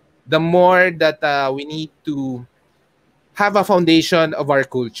realize the more that we need to have a foundation of our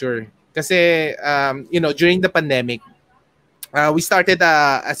culture. Kasi, during the pandemic, we started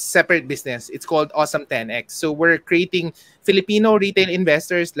a separate business. It's called Awesome 10X. So we're creating Filipino retail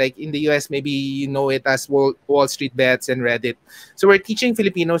investors, like in the US, maybe you know it as Wall Street Bets and Reddit. So we're teaching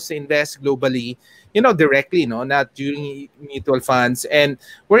Filipinos to invest globally, directly, not during mutual funds. And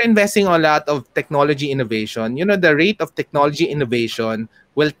we're investing a lot of technology innovation. The rate of technology innovation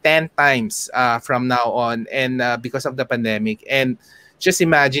will 10 times from now on, and because of the pandemic. And just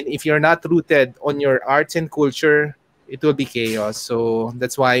imagine, if you're not rooted on your arts and culture, it will be chaos. So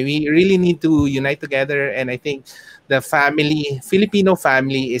that's why we really need to unite together. And I think the Filipino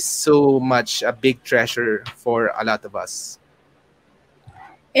family is so much a big treasure for a lot of us.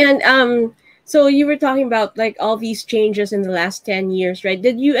 And so you were talking about like all these changes in the last 10 years, right?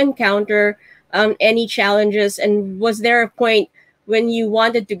 Did you encounter any challenges? And was there a point when you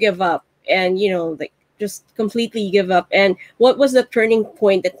wanted to give up and, just completely give up? And what was the turning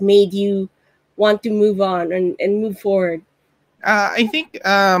point that made you want to move on and move forward? I think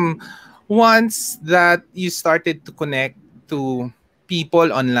once that you started to connect to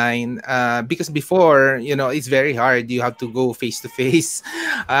people online, because before, it's very hard. You have to go face to face.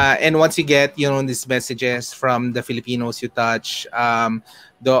 And once you get, these messages from the Filipinos you touch,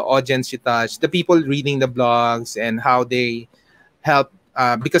 the audience you touch, the people reading the blogs and how they help.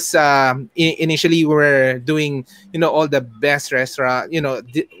 Because initially we were doing, all the best restaurant,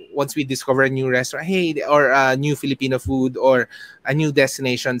 once we discover a new restaurant, hey, or a new Filipino food or a new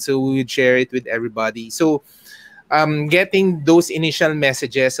destination, so we would share it with everybody. So getting those initial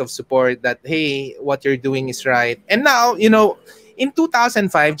messages of support that, hey, what you're doing is right. And now, in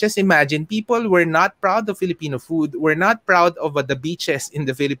 2005, just imagine, people were not proud of Filipino food, were not proud of the beaches in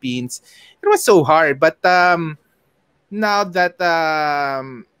the Philippines. It was so hard. But now that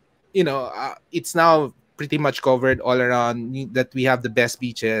it's now pretty much covered all around, that we have the best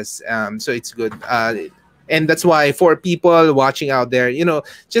beaches, so it's good. And that's why for people watching out there,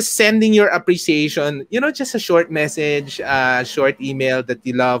 just sending your appreciation, just a short message, short email that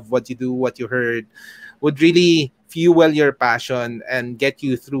you love what you do, what you heard, would really fuel your passion and get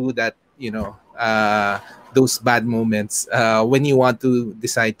you through that, those bad moments when you want to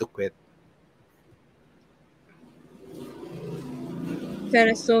decide to quit. That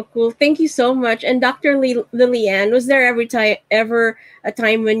is so cool. Thank you so much. And Dr. Lilian, was there ever a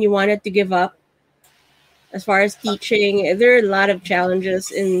time when you wanted to give up? As far as teaching, there are a lot of challenges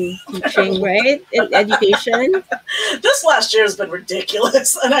in teaching, right? In education. This last year has been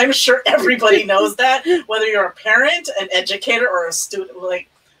ridiculous, and I'm sure everybody knows that, whether you're a parent, an educator, or a student. Like,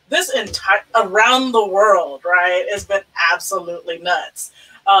 this entire, around the world, right, has been absolutely nuts.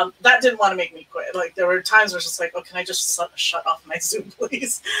 That didn't want to make me quit. Like, there were times where it's just like, oh, can I just shut off my Zoom,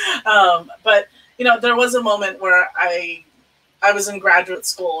 please? But, there was a moment where I was in graduate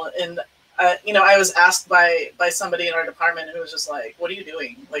school, and I was asked by somebody in our department who was just like, what are you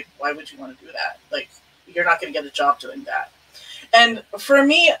doing? Like, why would you want to do that? Like, you're not going to get a job doing that. And for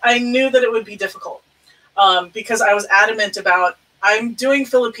me, I knew that it would be difficult because I was adamant about, I'm doing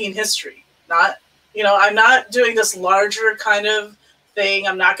Philippine history, not, I'm not doing this larger kind of thing.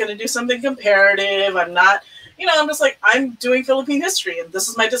 I'm not going to do something comparative. I'm not, I'm just like, I'm doing Philippine history and this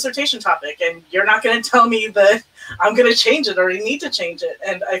is my dissertation topic. And you're not going to tell me that I'm going to change it or you need to change it.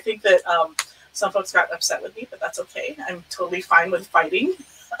 And I think that some folks got upset with me, but that's okay. I'm totally fine with fighting.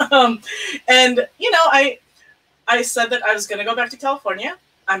 And, I said that I was going to go back to California.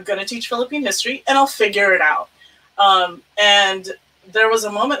 I'm going to teach Philippine history and I'll figure it out. And there was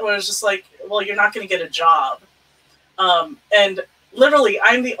a moment where it was just like, well, you're not going to get a job. And literally,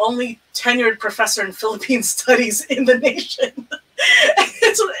 I'm the only tenured professor in Philippine studies in the nation.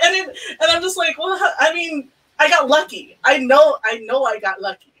 and I'm just like, well, I mean, I got lucky. I know I got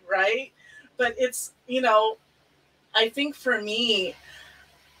lucky, right? But it's, I think for me,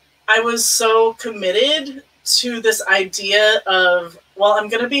 I was so committed to this idea of, well, I'm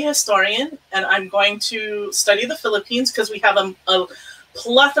going to be a historian and I'm going to study the Philippines because we have a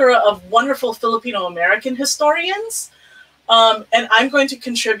plethora of wonderful Filipino American historians. And I'm going to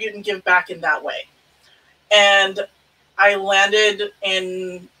contribute and give back in that way. And I landed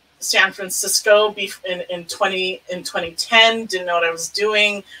in San Francisco in 2010, didn't know what I was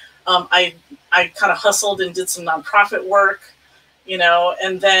doing. I kind of hustled and did some nonprofit work,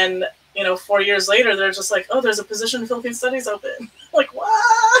 and then, 4 years later, they're just like, oh, there's a position in Philippine Studies open. Like,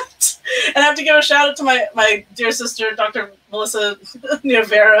 what? And I have to give a shout out to my dear sister, Dr. Melissa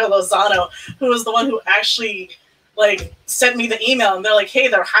Nievera Lozano, who was the one who actually sent me the email and they're like, hey,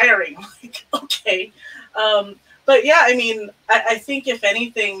 they're hiring. I'm like, okay. But yeah, I mean, I think if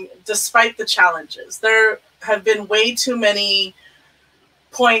anything, despite the challenges, there have been way too many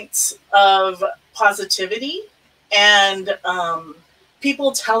points of positivity and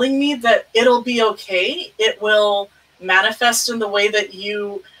people telling me that it'll be okay. It will manifest in the way that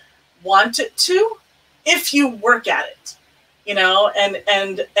you want it to, if you work at it,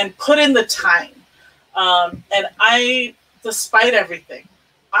 and put in the time. And I, despite everything,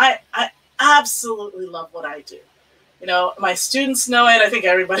 I absolutely love what I do. My students know it. I think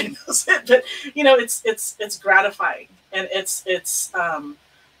everybody knows it, but it's gratifying and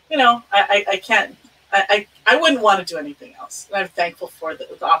I wouldn't want to do anything else. And I'm thankful for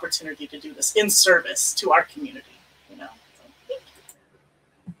the opportunity to do this in service to our community,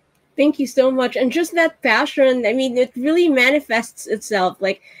 Thank you so much. And just that passion, I mean, it really manifests itself.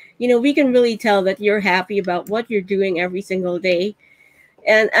 Like, we can really tell that you're happy about what you're doing every single day.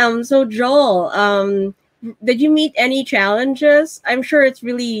 And so Joel, did you meet any challenges? I'm sure it's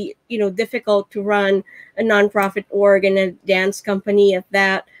really, difficult to run a nonprofit org and a dance company at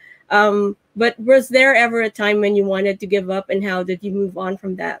that. But was there ever a time when you wanted to give up, and how did you move on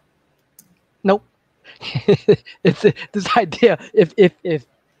from that? Nope. It's this idea.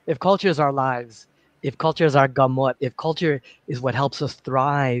 If culture is our lives, if culture is our gamot, if culture is what helps us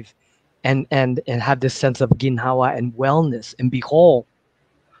thrive, and have this sense of ginhawa and wellness and be whole,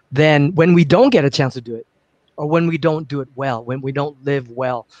 then when we don't get a chance to do it, or when we don't do it well, when we don't live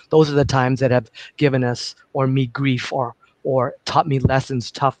well, those are the times that have given us or me grief or taught me lessons,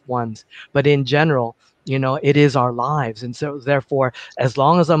 tough ones. But in general, it is our lives. And so therefore, as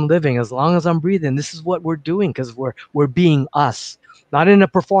long as I'm living, as long as I'm breathing, this is what we're doing, because we're being us, not in a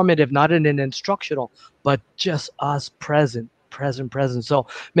performative, not in an instructional, but just us present. So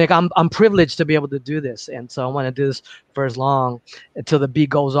Mick, I'm privileged to be able to do this. And so I want to do this for as long until the beat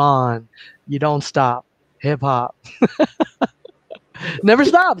goes on. You don't stop. Hip hop. Never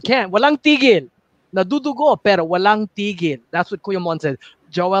stop. Can't. Walang tigil. Nadudugo pero walang tigil. That's what Kuya Mon said.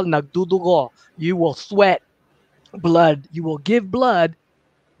 Joel, nagdudugo. You will sweat blood. You will give blood,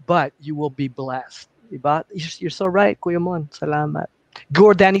 but you will be blessed. Diba? You're so right, Kuya Mon. Salamat.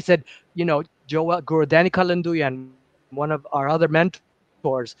 Guru Danny said, you know, Joel, Guru Danny Kalanduyan, one of our other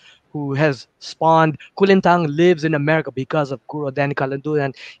mentors who has spawned Kulintang, lives in America because of Guru Danny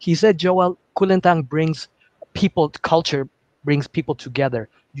Kalanduyan. He said, Joel, Kulintang brings people, culture brings people together.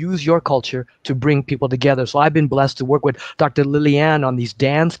 Use your culture to bring people together. So I've been blessed to work with Dr. Liliane on these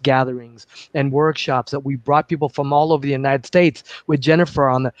dance gatherings and workshops that we brought people from all over the United States, with Jennifer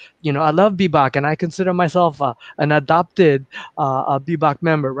on the, you know, I love bebop and I consider myself an adopted bebop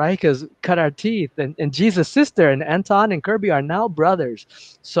member, right? Because cut our teeth, and Jesus' sister and Anton and Kirby are now brothers.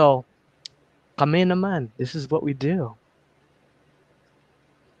 So kami naman, this is what we do.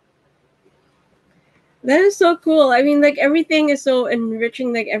 That is so cool. I mean, like, everything is so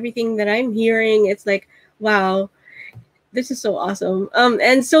enriching. Like, everything that I'm hearing, it's like, wow, this is so awesome.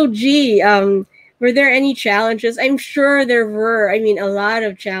 And so, G, were there any challenges? I'm sure there were. I mean, a lot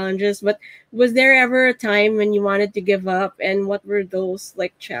of challenges. But was there ever a time when you wanted to give up? And what were those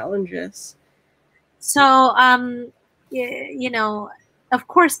like challenges? So, you know, of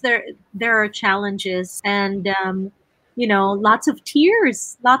course there are challenges, and you know, lots of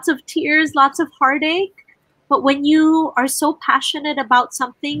tears, lots of heartache. But when you are so passionate about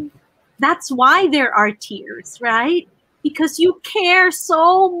something, that's why there are tears, right? Because you care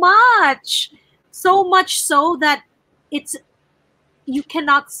so much so that you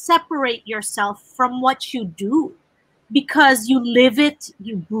cannot separate yourself from what you do, because you live it,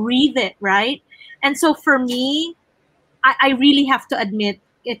 you breathe it, right? And so for me, I really have to admit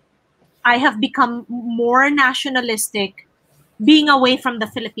it. I have become more nationalistic being away from the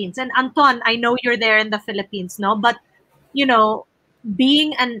Philippines. And Anton, I know you're there in the Philippines, no? But, you know,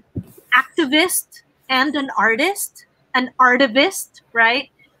 being an activist and an artivist, right?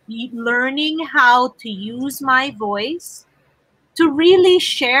 Learning how to use my voice to really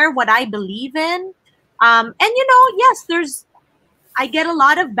share what I believe in. And, you know, yes, I get a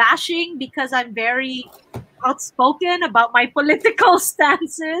lot of bashing because I'm very outspoken about my political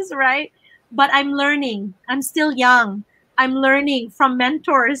stances, right? But I'm learning. I'm still young. I'm learning from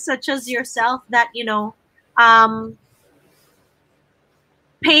mentors such as yourself that, you know,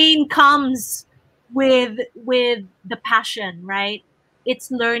 pain comes with the passion, right?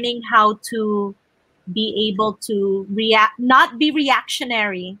 It's learning how to be able to react, not be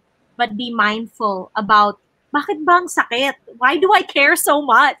reactionary, but be mindful about, bakit bang sakit? Why do I care so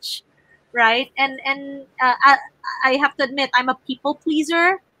much? Right? And I have to admit, I'm a people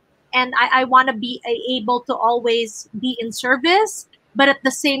pleaser, and I want to be able to always be in service. But at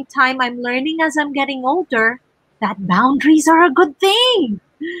the same time, I'm learning as I'm getting older that boundaries are a good thing.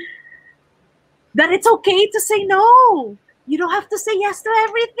 That it's okay to say no. You don't have to say yes to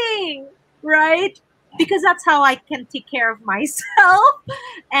everything, right? Because that's how I can take care of myself.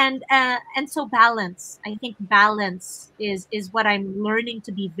 And so balance. I think balance is what I'm learning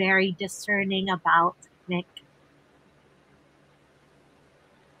to be very discerning about, Nick.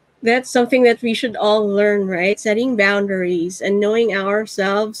 That's something that we should all learn, right? Setting boundaries and knowing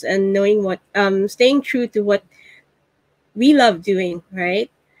ourselves and knowing what, staying true to what we love doing, right?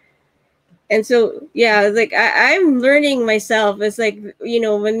 And so, yeah, like I'm learning myself. It's like, you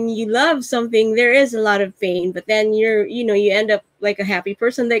know, when you love something, there is a lot of pain, but then you end up like a happy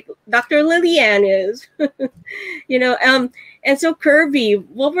person, like Dr. Liliane is, you know. And so Kirby,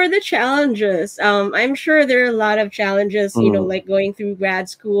 what were the challenges? I'm sure there are a lot of challenges, you know, like going through grad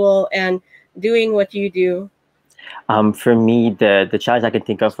school and doing what you do. For me, the challenge I can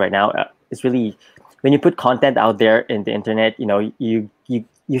think of right now is really when you put content out there in the internet. You know,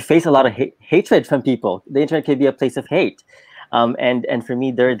 you face a lot of hatred from people. The internet can be a place of hate. And for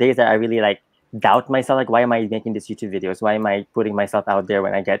me, there are days that I really like doubt myself. Like, why am I making these YouTube videos? Why am I putting myself out there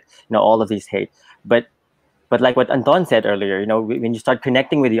when I get, you know, all of these hate? But like what Anton said earlier, you know, when you start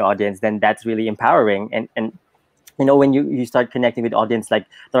connecting with the audience, then that's really empowering. And you know, when you start connecting with the audience, like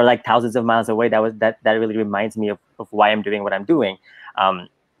they're like thousands of miles away, that really reminds me of why I'm doing what I'm doing.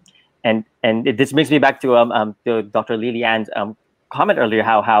 And this brings me back to Dr. Liliane's comment earlier,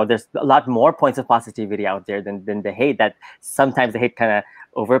 how there's a lot more points of positivity out there than the hate. That sometimes the hate kind of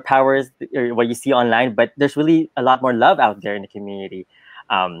overpowers what you see online, but there's really a lot more love out there in the community.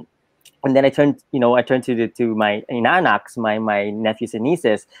 And then I turned to my inanaks, my nephews and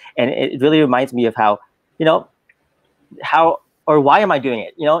nieces, and it really reminds me of how, you know, or why am I doing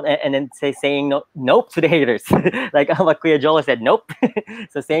it? You know, and then saying nope to the haters, like what Kuya Joel said, nope.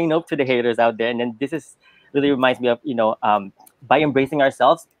 So saying nope to the haters out there, and then this is really reminds me of, you know, by embracing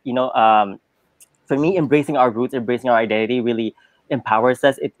ourselves, you know, for me, embracing our roots, embracing our identity, really empowers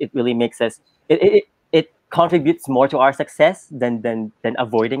us. It really makes us, it contributes more to our success than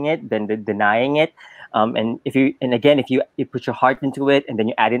avoiding it, than denying it. And again, if you put your heart into it, and then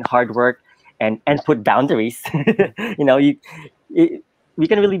you add in hard work and put boundaries, we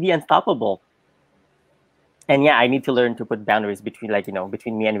can really be unstoppable. And yeah, I need to learn to put boundaries between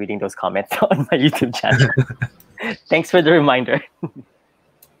between me and reading those comments on my YouTube channel. Thanks for the reminder.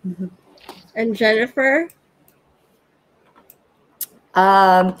 And Jennifer?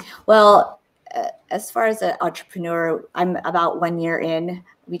 Well, as far as an entrepreneur, I'm about 1 year in.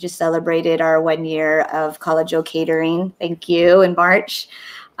 We just celebrated our 1 year of College Catering. Thank you, in March.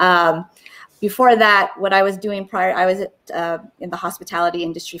 Before that, what I was doing prior, I was in the hospitality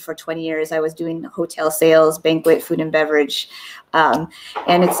industry for 20 years. I was doing hotel sales, banquet, food and beverage. And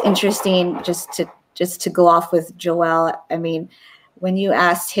it's interesting just to go off with Joel. I mean, when you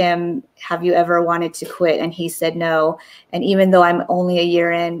asked him, have you ever wanted to quit? And he said no. And even though I'm only a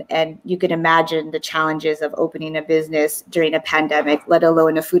year in, and you could imagine the challenges of opening a business during a pandemic, let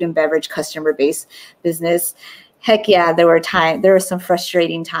alone a food and beverage customer-based business, heck yeah, there were some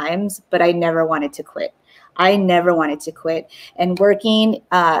frustrating times, but I never wanted to quit. I never wanted to quit. And working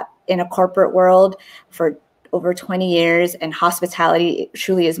in a corporate world for over 20 years, and hospitality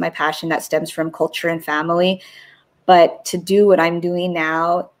truly is my passion that stems from culture and family. But to do what I'm doing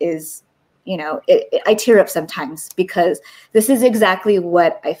now is, I tear up sometimes, because this is exactly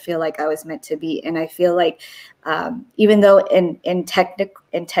what I feel like I was meant to be. And I feel like even though in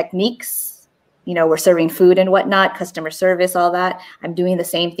techniques, we're serving food and whatnot, customer service, all that, I'm doing the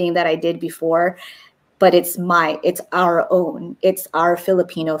same thing that I did before, but it's our own, it's our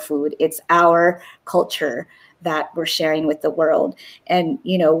Filipino food, it's our culture that we're sharing with the world. And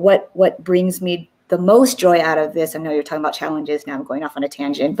what brings me the most joy out of this, I know you're talking about challenges, now I'm going off on a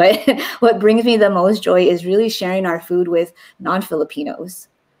tangent, but what brings me the most joy is really sharing our food with non-Filipinos,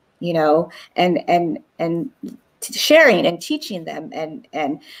 and sharing and teaching them. And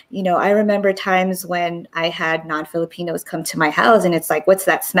I remember times when I had non-Filipinos come to my house, and it's like, what's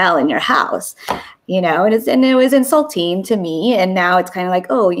that smell in your house? And it was insulting to me. And now it's kind of like,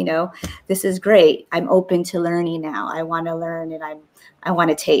 oh, this is great. I'm open to learning now. I want to learn, and I want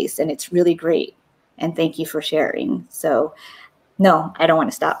to taste, and it's really great. And thank you for sharing. So no, I don't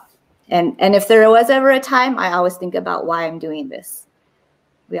want to stop. And if there was ever a time, I always think about why I'm doing this.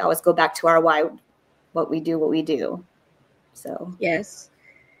 We always go back to our why, what we do. So yes.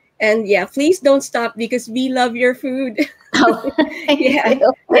 And yeah, please don't stop, because we love your food. Oh, yeah.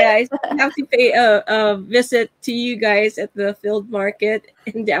 I have to pay a visit to you guys at the field market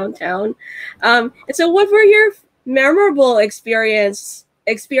in downtown. And so what were your memorable experiences?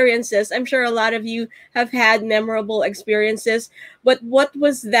 I'm sure a lot of you have had memorable experiences, but what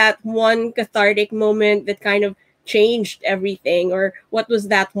was that one cathartic moment that kind of changed everything? Or what was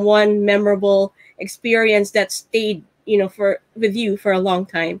that one memorable experience that stayed, with you for a long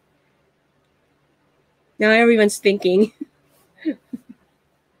time? Now everyone's thinking.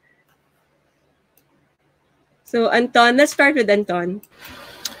 So Anton, let's start with Anton.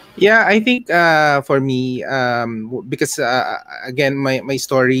 Yeah, I think for me, because again, my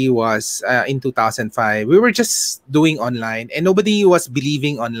story was in 2005. We were just doing online, and nobody was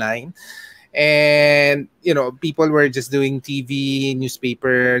believing online. And people were just doing TV,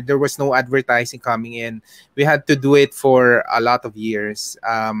 newspaper. There was no advertising coming in. We had to do it for a lot of years.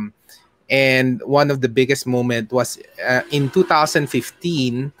 And one of the biggest moment was in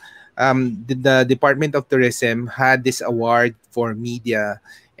 2015. The Department of Tourism had this award for media,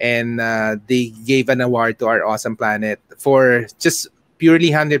 and they gave an award to Our Awesome Planet for just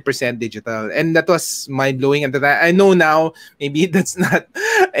purely 100% digital. And that was mind-blowing. And I know now, maybe that's not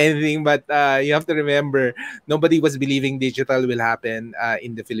anything, but you have to remember, nobody was believing digital will happen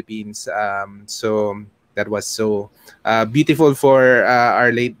in the Philippines. So that was so beautiful for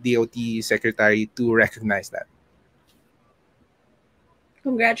our late DOT secretary to recognize that.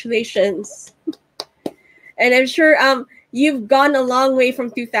 Congratulations. And I'm sure you've gone a long way from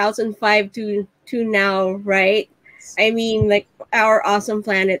 2005 to now, right? I mean, like, Our Awesome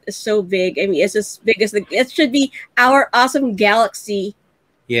Planet is so big. I mean, it's as big as it should be Our Awesome Galaxy.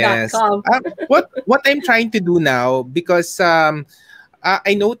 Yes. What I'm trying to do now, because I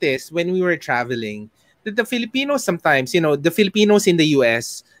noticed when we were traveling that the Filipinos sometimes, the Filipinos in the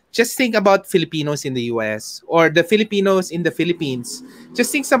US, just think about Filipinos in the US, or the Filipinos in the Philippines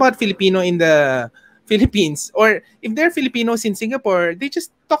just thinks about Filipino in the Philippines, or if they're Filipinos in Singapore, they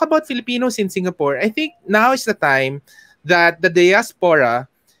just talk about Filipinos in Singapore. I think now is the time that the diaspora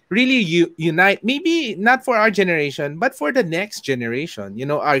really unite, maybe not for our generation, but for the next generation,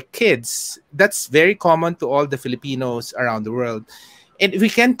 our kids. That's very common to all the Filipinos around the world. And if we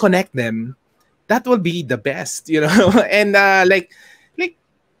can connect them, that will be the best, and like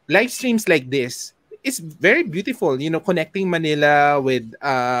live streams like this is very beautiful, connecting Manila with,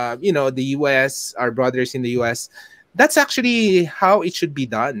 the US, our brothers in the US. That's actually how it should be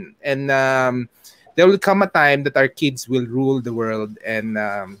done. And there will come a time that our kids will rule the world. And,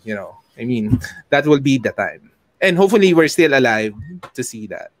 that will be the time. And hopefully we're still alive to see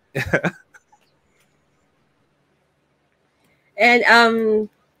that. And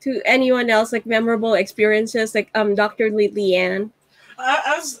to anyone else, like memorable experiences, like Dr. Leanne?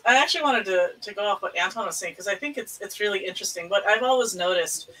 I actually wanted to go off what Anton was saying, because I think it's really interesting. What I've always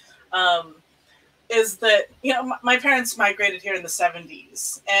noticed is that, my parents migrated here in the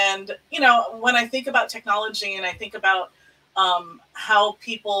 70s. And, when I think about technology and I think about how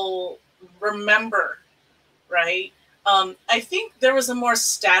people remember, right? I think there was a more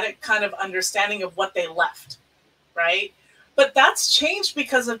static kind of understanding of what they left, right? But that's changed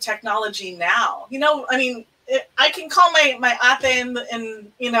because of technology now. I can call my ate in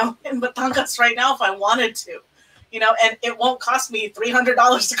Batangas right now if I wanted to, and it won't cost me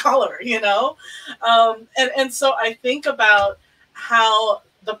 $300 to call her, and so I think about how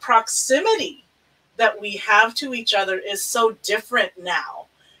the proximity that we have to each other is so different now,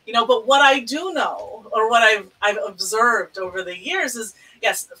 but what I do know, or what I've observed over the years is,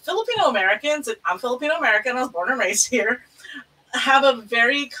 yes, Filipino Americans, and I'm Filipino American, I was born and raised here, have a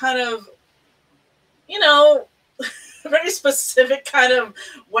very kind of, very specific kind of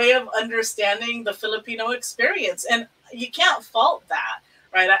way of understanding the Filipino experience. And you can't fault that,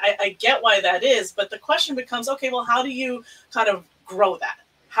 right? I get why that is, but the question becomes, okay, well, how do you kind of grow that?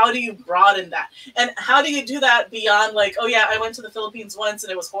 How do you broaden that? And how do you do that beyond like, oh yeah, I went to the Philippines once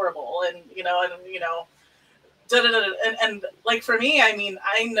and it was horrible. And, and like for me,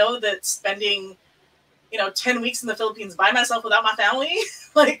 I know that spending, 10 weeks in the Philippines by myself without my family,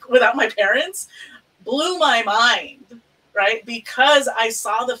 like without my parents, blew my mind, right? Because I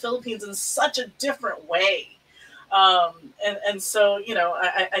saw the Philippines in such a different way. And so,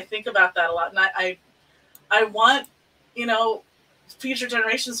 I think about that a lot. And I want, future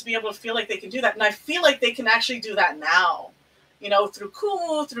generations to be able to feel like they can do that. And I feel like they can actually do that now, through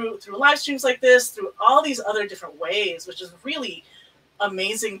Kumu, through live streams like this, through all these other different ways, which is really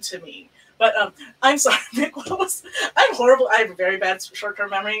amazing to me. But I'm sorry, Nick, I'm horrible. I have a very bad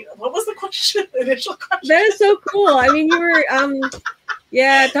short-term memory. What was the question, initial question? That is so cool. You were,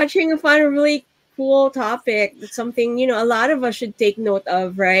 touching upon a really cool topic. It's something, a lot of us should take note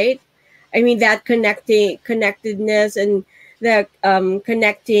of, right? That connectedness and the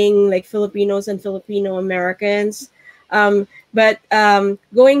connecting like Filipinos and Filipino Americans. But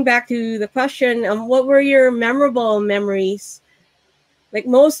going back to the question, what were your memorable memories? Like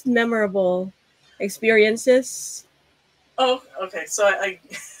most memorable experiences? Oh, okay. So I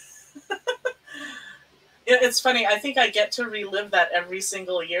it's funny. I think I get to relive that every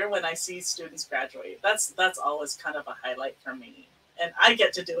single year when I see students graduate. That's always kind of a highlight for me. And I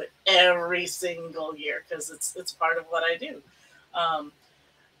get to do it every single year because it's part of what I do.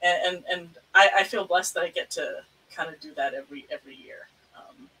 And I feel blessed that I get to kind of do that every year.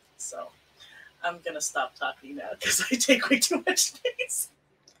 So I'm going to stop talking now because I take way too much space.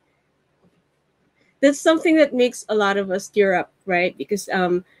 That's something that makes a lot of us tear up, right? Because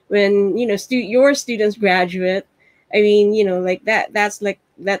when, your students graduate, like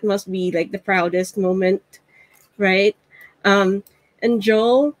that must be like the proudest moment, right? And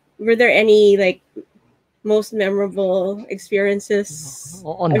Joel, were there any like most memorable experiences?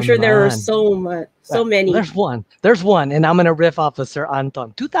 I'm sure there were so many. There's one, and I'm gonna riff off of Sir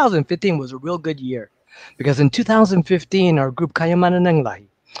Anton. 2015 was a real good year because in 2015 our group Kayamanan ng Lahi,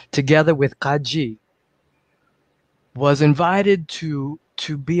 together with Kaji, was invited to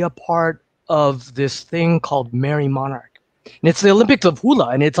be a part of this thing called Merry Monarch. And it's the Olympics of hula,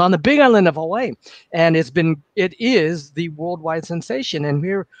 and it's on the big island of Hawaii. And it is the worldwide sensation. And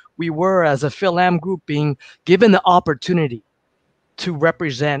here we were as a Phil-Am group being given the opportunity to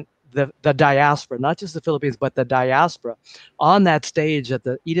represent the diaspora, not just the Philippines, but the diaspora on that stage at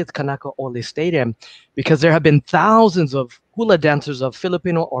the Edith Kanaka Ole Stadium, because there have been thousands of hula dancers of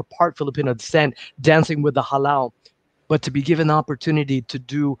Filipino or part Filipino descent dancing with the halau. But to be given the opportunity to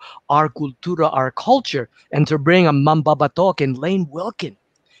do our cultura, our culture, and to bring a mambabatok and Lane Wilkin,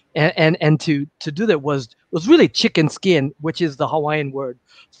 and to do that was really chicken skin, which is the Hawaiian word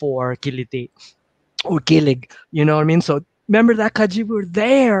for kiliti or kilig. You know what I mean? So remember that, Kaji, we were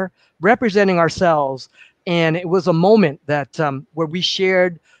there representing ourselves, and it was a moment that where we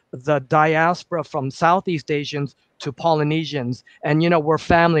shared the diaspora from Southeast Asians to Polynesians. And, you know, we're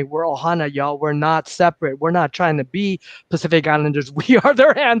family. We're Ohana, y'all. We're not separate. We're not trying to be Pacific Islanders. We are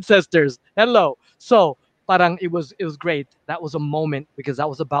their ancestors. Hello. So, parang it was great. That was a moment because that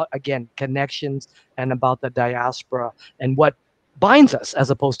was about, again, connections and about the diaspora and what binds us as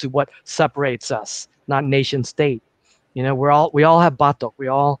opposed to what separates us, not nation state. You know, we all have batok. We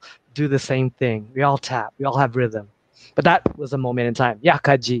all do the same thing. We all tap. We all have rhythm. But that was a moment in time. Yeah,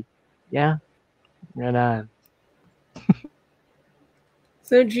 Kaji. Yeah. Right on.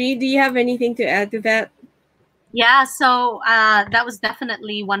 So, G, do you have anything to add to that? Yeah, so that was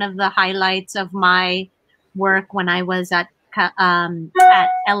definitely one of the highlights of my work when I was at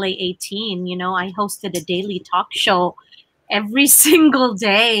LA 18. You know, I hosted a daily talk show every single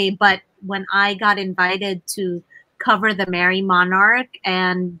day. But when I got invited to cover the Merry Monarch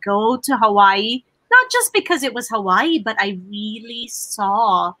and go to Hawaii, not just because it was Hawaii, but I really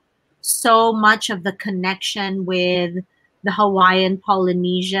saw so much of the connection with the Hawaiian,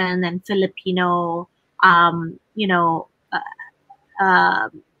 Polynesian, and Filipino, you know,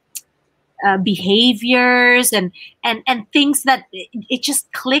 behaviors and things that it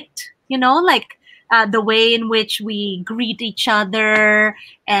just clicked, you know, like the way in which we greet each other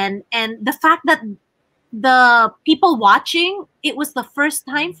and the fact that the people watching, it was the first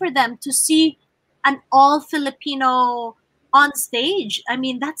time for them to see an all Filipino on stage. I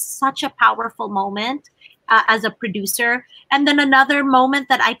mean, that's such a powerful moment as a producer. And then another moment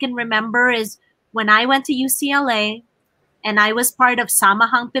that I can remember is when I went to UCLA and I was part of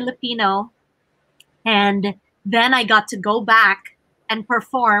Samahang Filipino. And then I got to go back and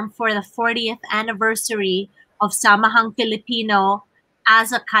perform for the 40th anniversary of Samahang Filipino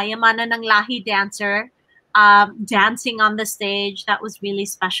as a Kayamanan ng Lahi dancer, dancing on the stage. That was really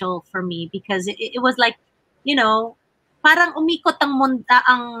special for me because it was like, you know, parang umikot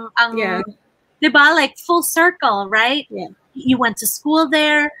ang Yeah. diba? Like full circle, right? Yeah. You went to school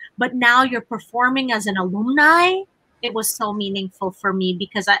there, but now you're performing as an alumni. It was so meaningful for me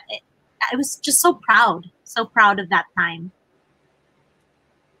because I was just so proud of that time.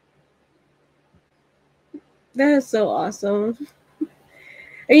 That is so awesome.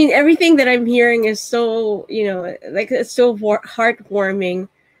 I mean, everything that I'm hearing is so, you know, like it's so heartwarming,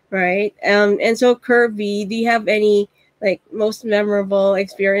 right? And so Kirby, do you have any like most memorable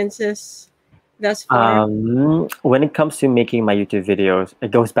experiences thus far? When it comes to making my YouTube videos,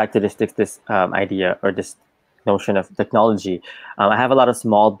 it goes back to this idea or this notion of technology. I have a lot of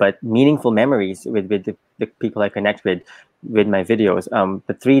small but meaningful memories with the people I connect with my videos.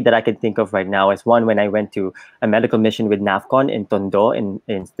 The three that I can think of right now is one when I went to a medical mission with NAFCON in Tondo in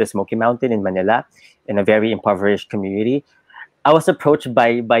the Smoky Mountain in Manila, in a very impoverished community. I was approached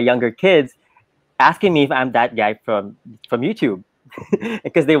by younger kids asking me if I'm that guy from YouTube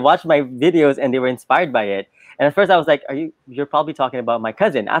because they watched my videos and they were inspired by it. And at first I was like, you're probably talking about my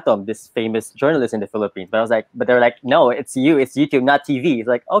cousin, Atom, this famous journalist in the Philippines. But they were like, no, it's you, it's YouTube, not TV. It's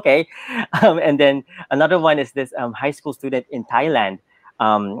like, okay. And then another one is this high school student in Thailand,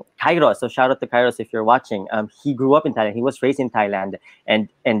 Kairos. So shout out to Kairos if you're watching. He grew up in Thailand. He was raised in Thailand. And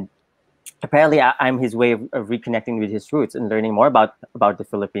apparently I'm his way of reconnecting with his roots and learning more about the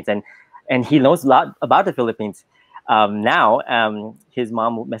Philippines. And he knows a lot about the Philippines. Now, his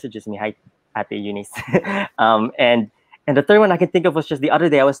mom messages me, hi, Ate Eunice. And the third one I can think of was just the other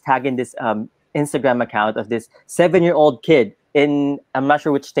day I was tagging this Instagram account of this 7-year-old kid in, I'm not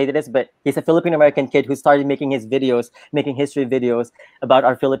sure which state it is, but he's a Filipino American kid who started making his videos, making history videos about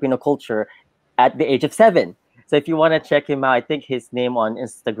our Filipino culture at the age of 7. So if you want to check him out, I think his name on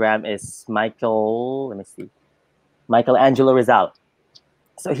Instagram is Michael Angelo Rizal.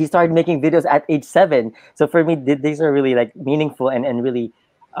 So he started making videos at age 7. So for me, these are really like meaningful and really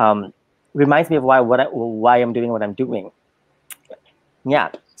reminds me of why I'm doing what I'm doing. Yeah.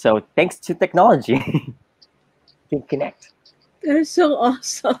 So thanks to technology, you can connect. That is so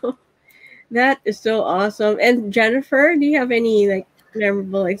awesome. That is so awesome. And Jennifer, do you have any like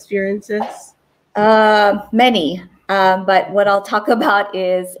memorable experiences? Many. But what I'll talk about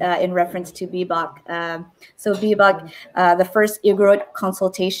is in reference to BBOC. So BBOC, the first IGROT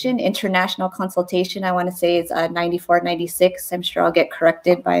consultation, international consultation, I want to say is 94, 96. I'm sure I'll get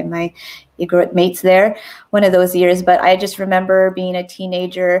corrected by my IGROT mates there, one of those years. But I just remember being a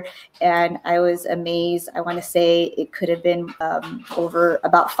teenager and I was amazed. I want to say it could have been over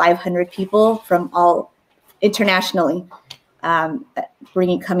about 500 people from all internationally.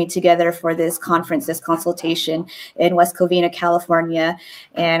 coming together for this conference, this consultation in West Covina, California.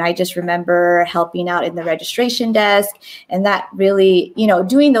 And I just remember helping out in the registration desk, and that really,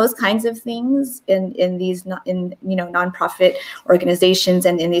 doing those kinds of things in these nonprofit organizations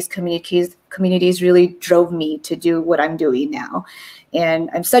and in these communities really drove me to do what I'm doing now. And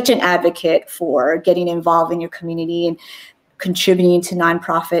I'm such an advocate for getting involved in your community and contributing to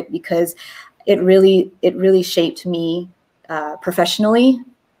nonprofit, because it really shaped me professionally,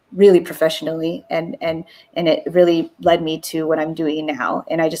 really professionally, and it really led me to what I'm doing now.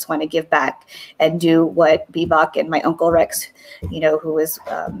 And I just want to give back and do what Bebop and my Uncle Rex, who was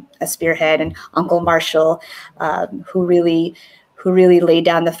a spearhead, and Uncle Marshall, who really laid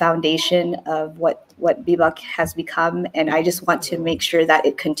down the foundation of what Bebop has become. And I just want to make sure that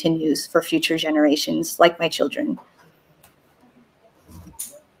it continues for future generations, like my children.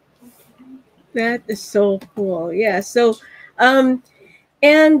 That is so cool. Yeah. So, and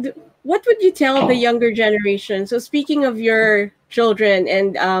what would you tell the younger generation? So speaking of your children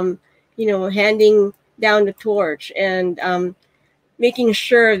and, handing down the torch and making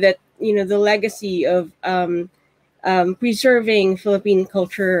sure that, the legacy of preserving Philippine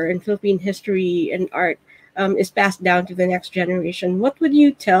culture and Philippine history and art is passed down to the next generation, what would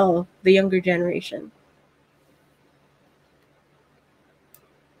you tell the younger generation?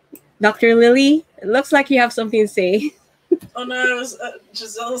 Dr. Lily, it looks like you have something to say. Oh no, it was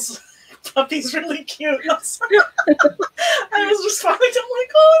Giselle's puppy's really cute. I was responding to, I'm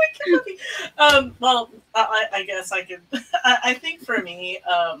like, oh, what a cute puppy. Well, I guess I could. I think for me,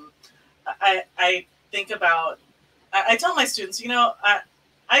 I think about. I tell my students,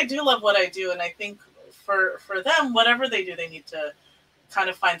 I do love what I do, and I think for them, whatever they do, they need to kind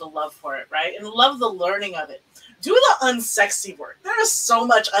of find the love for it, right? And love the learning of it. Do the unsexy work. There is so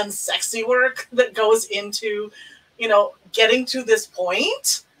much unsexy work that goes into, getting to this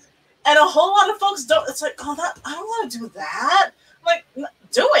point. And a whole lot of folks don't. It's like, oh, I don't want to do that. Like,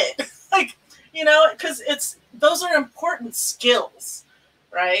 do it. Because those are important skills,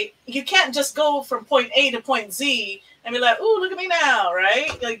 right? You can't just go from point A to point Z and be like, oh, look at me now,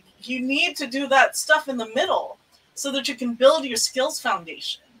 right? Like, you need to do that stuff in the middle so that you can build your skills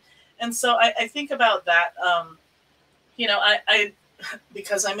foundation. And so I think about that. I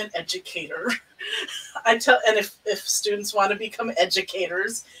because I'm an educator, I tell, and if students want to become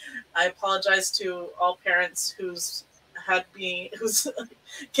educators, I apologize to all parents whose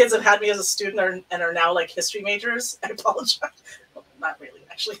kids have had me as a student and are now like history majors. I apologize. Well, not really,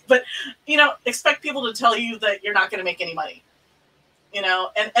 actually, but expect people to tell you that you're not going to make any money,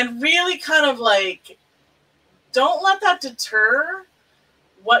 and really kind of like, don't let that deter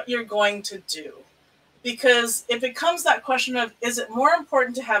what you're going to do. Because it becomes that question of, is it more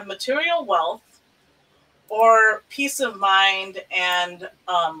important to have material wealth or peace of mind and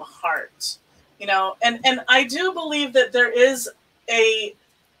heart? And I do believe that there is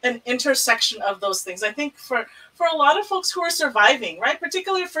an intersection of those things. I think for a lot of folks who are surviving, right,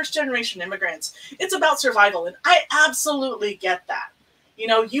 particularly first generation immigrants, it's about survival. And I absolutely get that.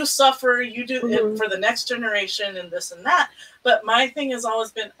 You suffer, you do it for the next generation and this and that. But my thing has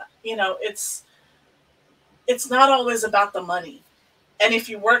always been, it's not always about the money. And if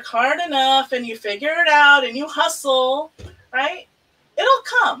you work hard enough and you figure it out and you hustle, right, it'll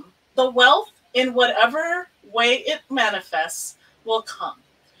come. The wealth, in whatever way it manifests, will come,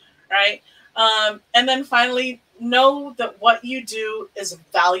 right? And then finally, know that what you do is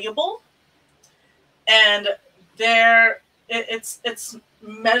valuable, and it's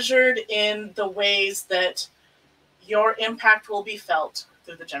measured in the ways that your impact will be felt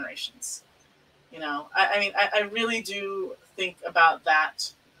through the generations. I really do think about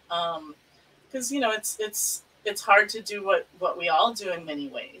that, because it's hard to do what we all do in many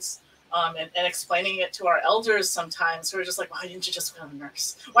ways, and explaining it to our elders sometimes who are just like, why didn't you just become a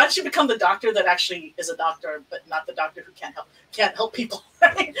nurse? Why didn't you become the doctor that actually is a doctor, but not the doctor who can't help people?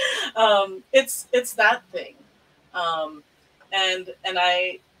 Right? It's that thing, and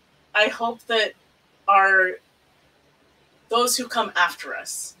I hope that those who come after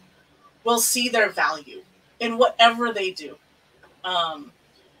us will see their value in whatever they do.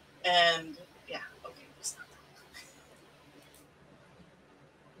 And yeah, okay.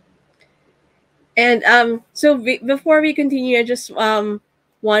 And so before we continue, I just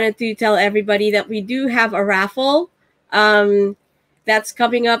wanted to tell everybody that we do have a raffle that's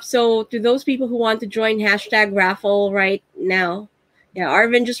coming up. So to those people who want to join, hashtag raffle right now. Yeah,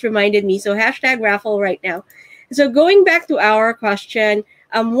 Arvin just reminded me. So hashtag raffle right now. So going back to our question,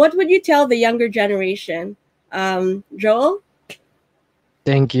 what would you tell the younger generation? Joel?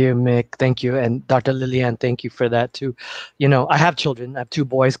 Thank you, Mick. Thank you. And Dr. Lillian, thank you for that too. You know, I have children. I have two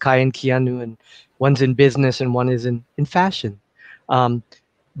boys, Kai and Keanu, and one's in business and one is in fashion. Um,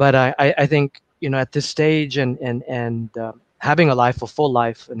 but I think, you know, at this stage and having a life, a full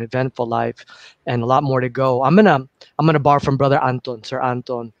life, an eventful life, and a lot more to go, I'm gonna borrow from Brother Anton, Sir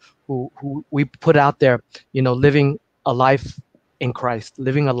Anton, who we put out there, you know, living a life in Christ,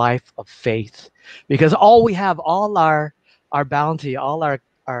 living a life of faith, because all we have, all our bounty, all our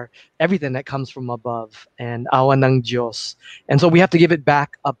everything that comes from above, and awa ng Diyos. And so we have to give it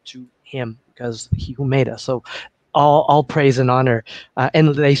back up to Him because He who made us. So all praise and honor.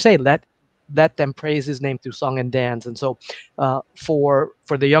 And they say, let them praise His name through song and dance. And so for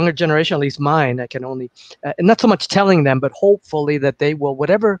the younger generation, at least mine, I can only, not so much telling them, but hopefully that they will,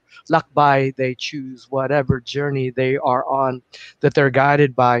 whatever lakbay they choose, whatever journey they are on, that they're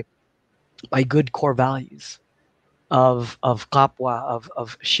guided by good core values of kapwa,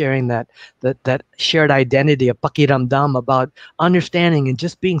 of sharing that shared identity of pakiramdam, about understanding and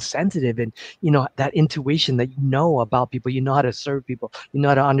just being sensitive, and you know, that intuition that you know about people, you know how to serve people, you know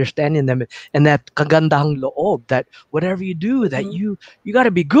how to understand in them, and that kagandahang loob, that whatever you do, that you got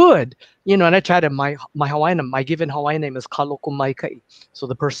to be good, you know. And I try to, my Hawaiian, my given Hawaiian name is Kalokumai Kai, so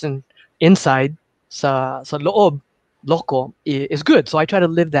the person inside sa loob, loco, is good. So I try to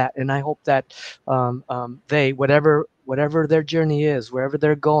live that, and I hope that they, whatever their journey is, wherever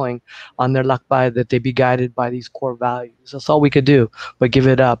they're going on their lakbay, that they be guided by these core values. That's all we could do, but give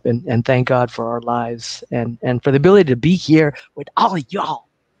it up and thank God for our lives and for the ability to be here with all of y'all.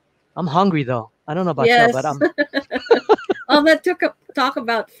 I'm hungry though. I don't know about y'all, but I'm. All that talk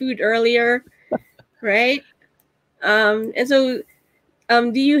about food earlier, right? And so.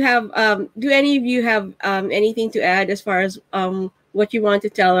 Do any of you have anything to add as far as what you want to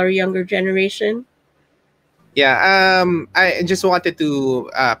tell our younger generation? Yeah, I just wanted to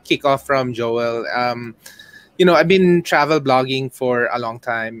kick off from Joel. You know, I've been travel blogging for a long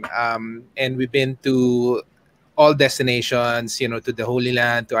time, and we've been to all destinations, you know, to the Holy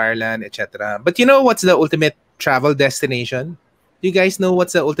Land, to Ireland, etc. But you know what's the ultimate travel destination? Do you guys know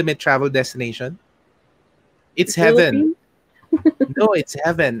what's the ultimate travel destination? It's heaven. No, it's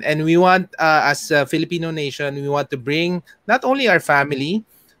heaven. And we want, as a Filipino nation, we want to bring not only our family,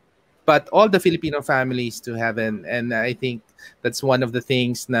 but all the Filipino families to heaven. And I think that's one of the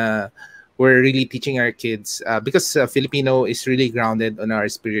things na we're really teaching our kids, because Filipino is really grounded on our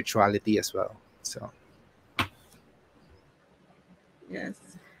spirituality as well. So, yes.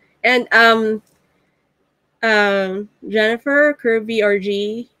 And Jennifer, Kirby, or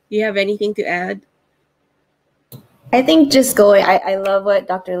G, do you have anything to add? I think just going, I love what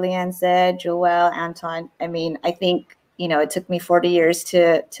Dr. Leanne said, Joel, Anton. I mean, I think, you know, it took me 40 years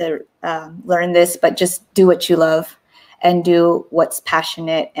to learn this, but just do what you love and do what's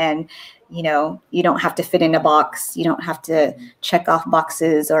passionate. And, you know, you don't have to fit in a box. You don't have to check off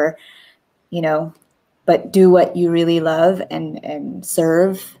boxes or, you know, but do what you really love and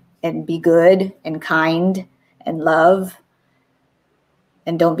serve and be good and kind and love.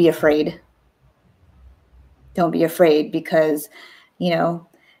 And don't be afraid. Don't be afraid, because, you know,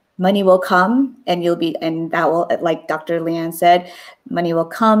 money will come and you'll be, and that will, like Dr. Leanne said, money will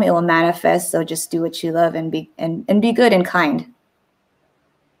come, it will manifest. So just do what you love and be good and kind.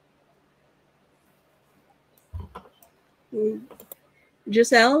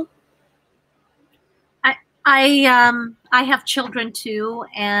 Giselle? I have children too,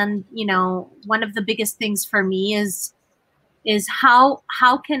 and you know, one of the biggest things for me is how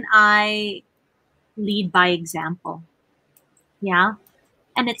can I lead by example? Yeah.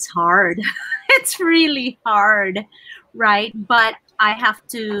 And it's hard. It's really hard, right? But I have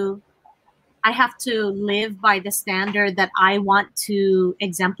to live by the standard that I want to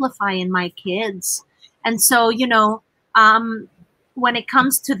exemplify in my kids. And so, you know, when it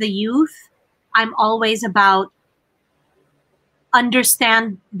comes to the youth, I'm always about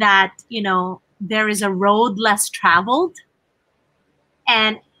understand that, you know, there is a road less traveled,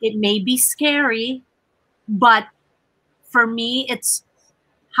 and it may be scary, but for me, it's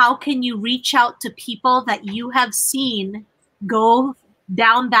how can you reach out to people that you have seen go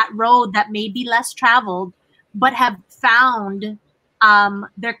down that road that may be less traveled, but have found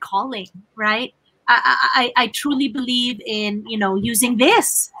their calling, right? I truly believe in, you know, using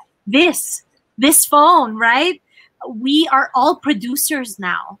this phone, right? We are all producers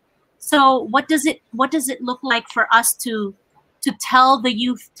now. So what does it look like for us to tell the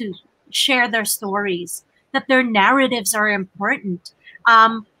youth to share their stories, that their narratives are important?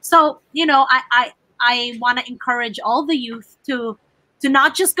 So, you know, I want to encourage all the youth to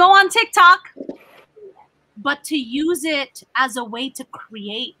not just go on TikTok, but to use it as a way to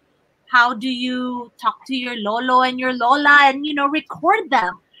create. How do you talk to your lolo and your lola and, you know, record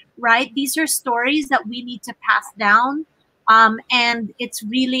them, right? These are stories that we need to pass down. And it's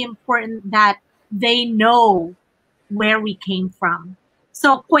really important that they know where we came from.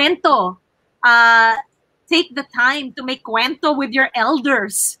 So cuento, take the time to make cuento with your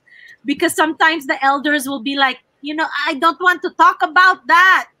elders, because sometimes the elders will be like, you know, I don't want to talk about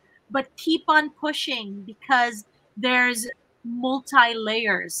that, but keep on pushing, because there's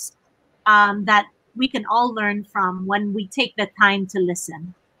multi-layers that we can all learn from when we take the time to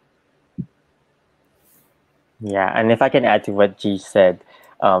listen. Yeah, and if I can add to what G said,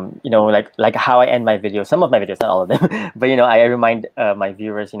 you know, like how I end my videos, some of my videos, not all of them, but you know, I remind my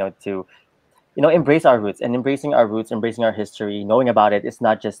viewers, you know, to, you know, embrace our roots. And embracing our roots, embracing our history, knowing about it, it's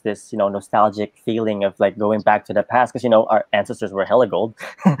not just this, you know, nostalgic feeling of like going back to the past, because, you know, our ancestors were hella gold.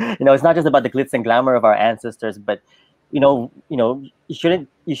 You know, it's not just about the glitz and glamour of our ancestors, but you know, you shouldn't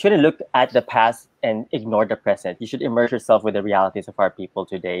look at the past and ignore the present. You should immerse yourself with the realities of our people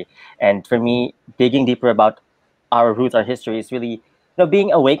today. And for me, digging deeper about our roots, our history, is really, you know,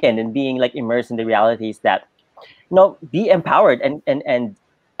 being awakened and being like immersed in the realities that, you know, be empowered and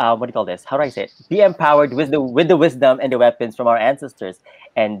what do you call this? How do I say it? Be empowered with the wisdom and the weapons from our ancestors.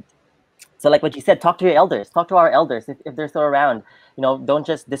 And so, like what you said, talk to your elders, talk to our elders if they're still around. You know, don't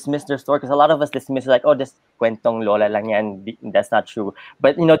just dismiss their story, because a lot of us dismiss like, oh, this kwentong lola lang yan. That's not true.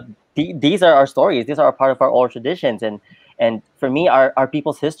 But you know, these are our stories. These are a part of our oral traditions. And for me, our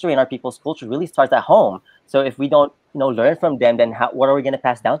people's history and our people's culture really starts at home. So if we don't, you know, learn from them, then what are we going to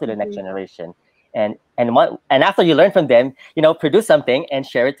pass down to the next generation? And after you learn from them, you know, produce something and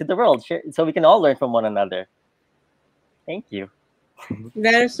share it to the world, so we can all learn from one another. Thank you.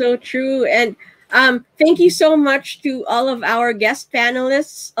 That is so true. And thank you so much to all of our guest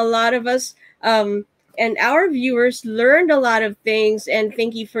panelists. A lot of us and our viewers learned a lot of things. And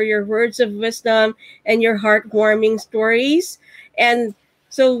thank you for your words of wisdom and your heartwarming stories. And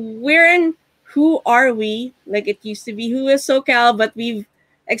so we're in Who Are We? Like it used to be Who is SoCal, but we've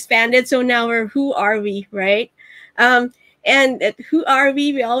expanded. So now we're Who Are We, right? And at Who Are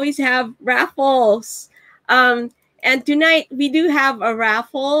We? We always have raffles. And tonight we do have a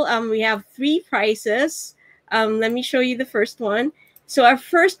raffle. We have 3 prizes. Let me show you the first one. So our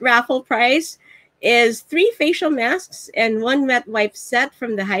first raffle prize is 3 facial masks and 1 wet wipe set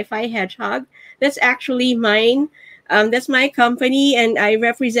from the Hi-Fi Hedgehog. That's actually mine. That's my company, and I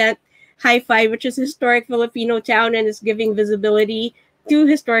represent Hi-Fi, which is a historic Filipino town and is giving visibility to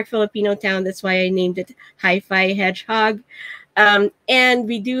historic Filipino town. That's why I named it Hi-Fi Hedgehog. And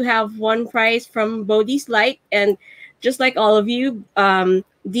we do have 1 prize from Bodhi's Light. And just like all of you,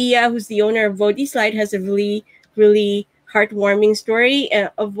 Diaz, who's the owner of Bodhi's Light, has a really, really heartwarming story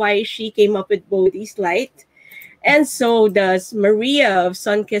of why she came up with Bodhi's Light. And so does Maria of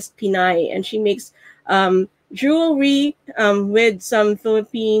Sunkissed Pinay. And she makes jewelry with some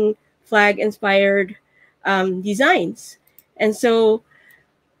Philippine flag-inspired designs. And so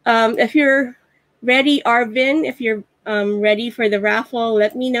if you're ready, Arvin, if you're ready for the raffle,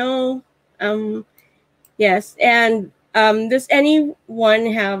 let me know. Yes, and does anyone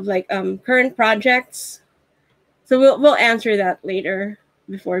have like current projects? So we'll answer that later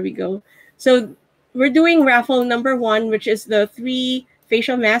before we go. So we're doing raffle number 1, which is the 3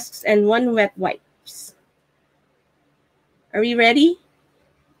 facial masks and 1 wet wipes. Are we ready?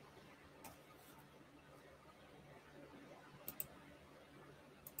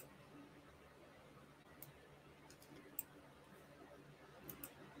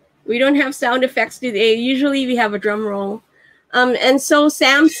 We don't have sound effects today. Usually we have a drum roll. And so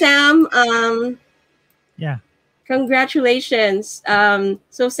Sam, yeah. Congratulations.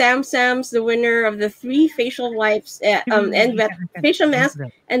 So Sam's the winner of the 3 facial wipes and facial mask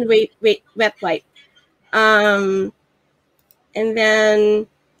and wet wipe. And then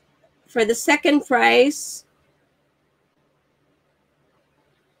for the second prize,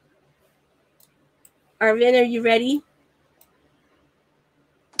 Arvin, are you ready?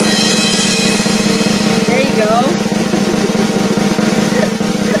 There you go.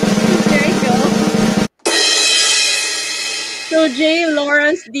 There you go. So J.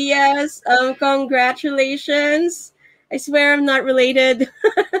 Lawrence Diaz, congratulations. I swear I'm not related.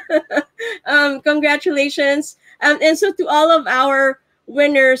 Congratulations. And so to all of our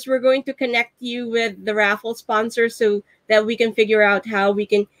winners, we're going to connect you with the raffle sponsor so that we can figure out how we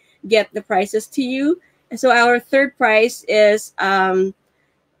can get the prizes to you. So our third prize is from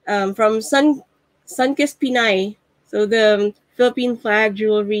Sunkissed Pinay. So the Philippine flag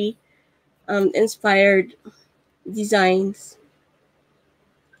jewelry inspired designs.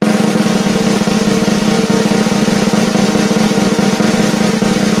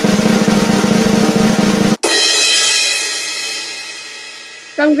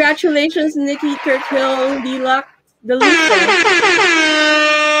 Congratulations, Nikki Churchill Deluxe.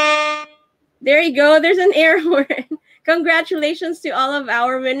 There you go. There's an air horn. Congratulations to all of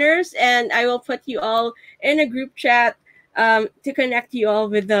our winners, and I will put you all in a group chat to connect you all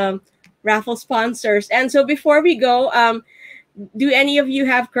with the raffle sponsors. And so before we go, do any of you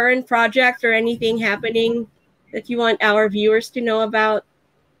have current projects or anything happening that you want our viewers to know about?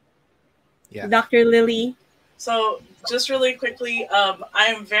 Yeah. Dr. Lily? So just really quickly, I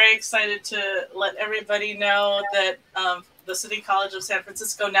am very excited to let everybody know that the City College of San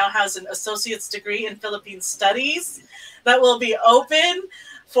Francisco now has an associate's degree in Philippine Studies that will be open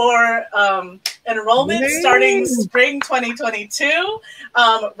for enrollment starting spring 2022.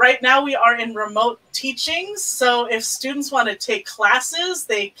 Right now we are in remote teaching, so if students want to take classes,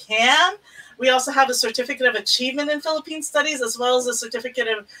 they can. We also have a certificate of achievement in Philippine Studies, as well as a certificate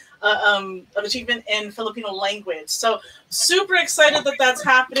of achievement in Filipino language. So super excited that that's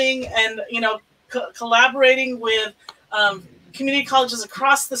happening, and collaborating with community colleges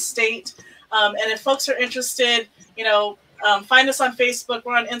across the state. And if folks are interested, find us on Facebook.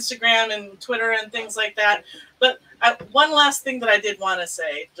 We're on Instagram and Twitter and things like that. But one last thing that I did want to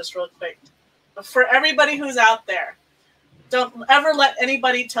say, just real quick, for everybody who's out there, don't ever let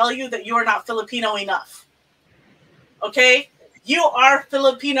anybody tell you that you are not Filipino enough. Okay? You are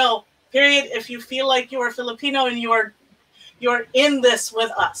Filipino, period. If you feel like you are Filipino and you're in this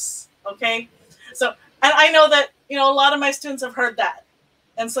with us. Okay? So, and I know that, a lot of my students have heard that.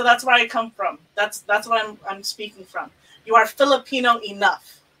 And so that's where I come from. That's what I'm speaking from. You are Filipino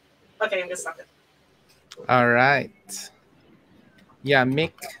enough. Okay, I'm gonna stop it. All right. Yeah,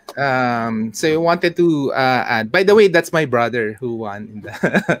 Mick. So you wanted to add. By the way, that's my brother who won.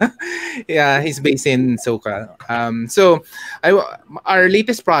 Yeah, he's based in SoCal. Our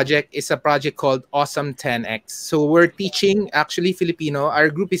latest project is a project called Awesome 10X. So we're teaching actually Filipino. Our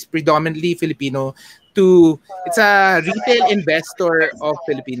group is predominantly Filipino. It's a retail investor of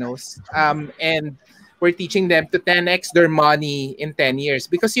Filipinos. And we're teaching them to 10x their money in 10 years.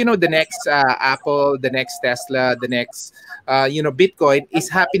 Because, the next Apple, the next Tesla, the next, Bitcoin is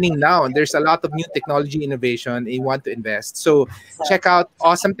happening now. There's a lot of new technology innovation they want to invest. So check out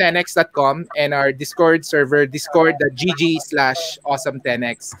awesome10x.com and our Discord server,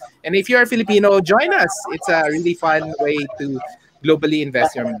 discord.gg/awesome10x. And if you're a Filipino, join us. It's a really fun way to globally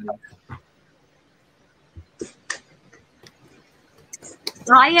invest your money.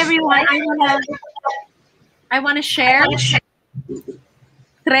 Hi, everyone. I want to share 13.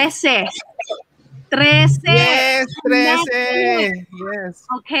 13. Yes, 13. Yes.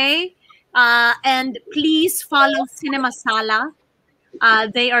 Okay. And please follow Cinema Sala.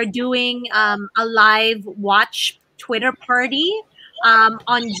 They are doing a live watch Twitter party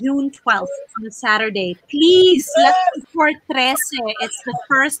on June 12th, on Saturday. Please, let's support 13. It's the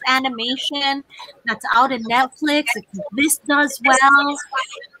first animation that's out in Netflix. If this does well,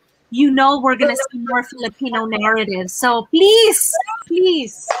 we're going to see more Filipino narratives. So please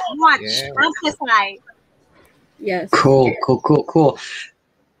watch. Amplify. Yes. Cool.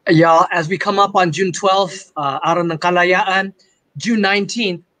 Y'all, as we come up on June 12th, Araw ng Kalayaan, June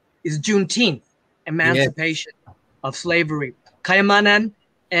 19th is Juneteenth, Emancipation of Slavery. Kayamanan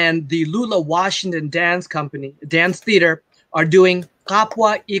and the Lula Washington Dance Theater are doing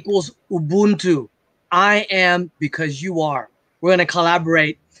Kapwa equals Ubuntu. I am because you are. We're going to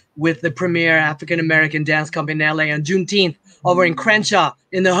collaborate with the premier African-American dance company in LA on Juneteenth over in Crenshaw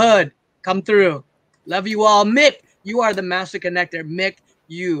in the hood. Come through. Love you all. Mick, you are the master connector. Mick,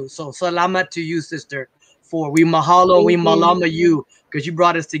 you. So salamat to you, sister, for we mahalo, we malama you, because you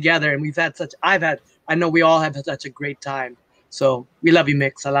brought us together and I know we all have had such a great time. So we love you,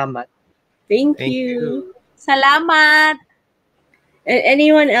 Mick. Salamat. Thank you. Salamat.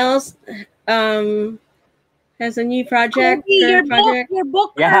 Anyone else has a new project? Your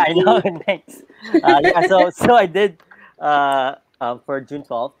book. Yeah, I know. Thanks. So I did for June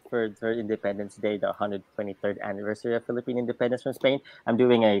 12th, for Independence Day, the 123rd anniversary of Philippine independence from Spain. I'm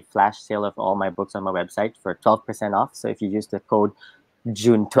doing a flash sale of all my books on my website for 12% off. So if you use the code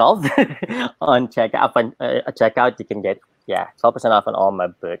June 12th on checkout, you can get 12% off on all my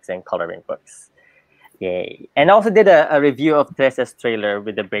books and coloring books. Yay. And I also did a review of Teresa's trailer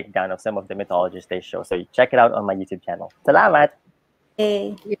with a breakdown of some of the mythologies they show. So you check it out on my YouTube channel. Salamat.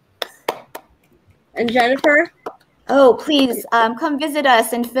 Hey. And Jennifer? Oh, please come visit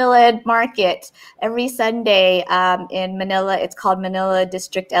us in Philad Market every Sunday in Manila. It's called Manila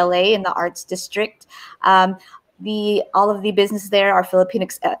District LA in the Arts District. All of the businesses there are Filipino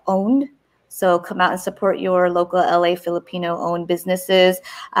owned. So come out and support your local LA Filipino-owned businesses.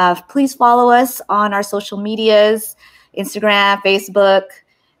 Please follow us on our social medias, Instagram, Facebook.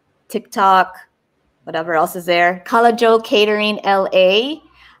 TikTok, whatever else is there. Kalajo Catering LA.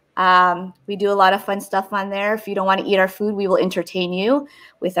 We do a lot of fun stuff on there. If you don't want to eat our food, we will entertain you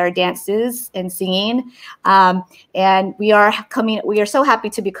with our dances and singing. And we are so happy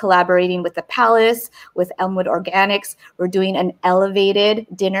to be collaborating with the Palace, with Elmwood Organics. We're doing an elevated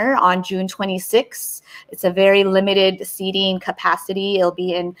dinner on June 26th. It's a very limited seating capacity. It'll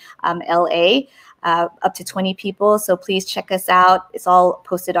be in LA. Up to 20 people. So please check us out. It's all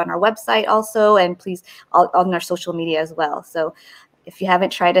posted on our website also, and please on our social media as well. So if you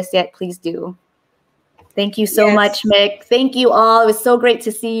haven't tried us yet, please do. Thank you so much, Mick. Thank you all. It was so great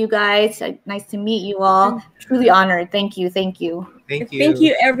to see you guys. Nice to meet you all. Truly honored. Thank you. Thank you. Thank you. Thank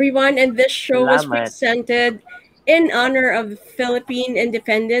you, everyone. And this show was presented in honor of Philippine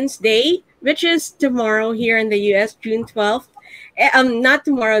Independence Day, which is tomorrow here in the US, June 12th. Not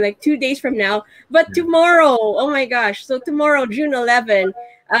tomorrow, like 2 days from now, but tomorrow. Oh my gosh. So tomorrow, June 11,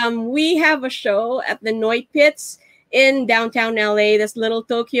 we have a show at the Noi Pits in downtown LA. That's Little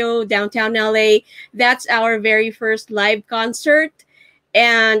Tokyo, downtown LA. That's our very first live concert.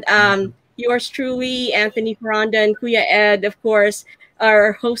 And yours truly, Anthony Ferranda and Kuya Ed, of course,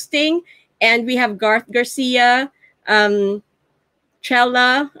 are hosting. And we have Garth Garcia,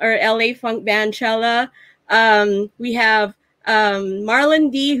 Chella, or LA funk band Chella. We have Marlon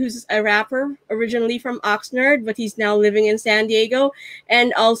D, who's a rapper originally from Oxnard, but he's now living in San Diego,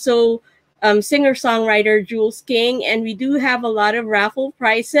 and also singer-songwriter Jules King. And we do have a lot of raffle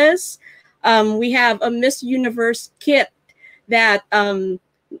prizes. We have a Miss Universe kit that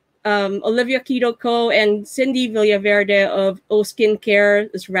Olivia Kitoko and Cindy Villaverde of O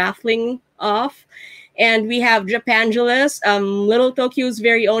Skincare is raffling off. And we have Japangeles, Little Tokyo's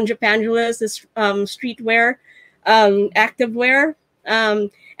very own Japangeles, is streetwear, activewear,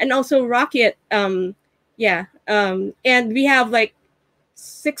 and also Rocket. And we have like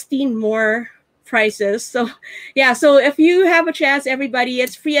 16 more prizes. So yeah, so if you have a chance, everybody,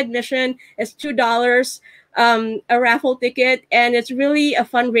 it's free admission. It's $2, a raffle ticket, and it's really a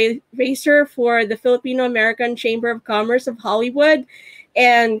fundraiser for the Filipino American Chamber of Commerce of Hollywood.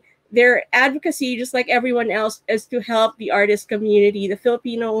 And their advocacy, just like everyone else, is to help the artist community, the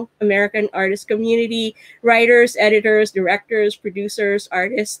Filipino American artist community, writers, editors, directors, producers,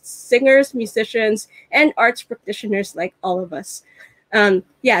 artists, singers, musicians, and arts practitioners like all of us.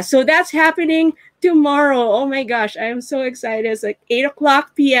 So that's happening tomorrow. Oh my gosh, I am so excited. It's like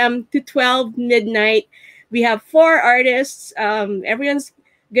 8:00 p.m. to 12 midnight. We have 4 artists. Everyone's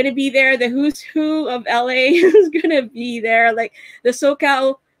gonna be there. The who's who of LA is gonna be there, like the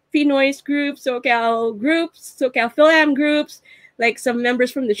SoCal Pinoy's group, SoCal groups, SoCal Philham groups, like some members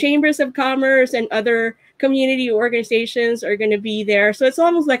from the Chambers of Commerce and other community organizations are going to be there. So it's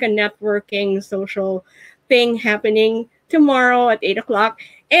almost like a networking social thing happening tomorrow at 8:00.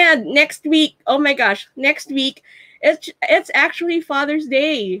 And next week, oh my gosh, next week, it's actually Father's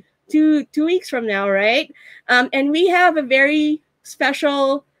Day, two weeks from now, right? And we have a very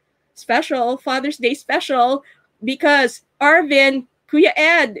special Father's Day special, because Arvin, Kuya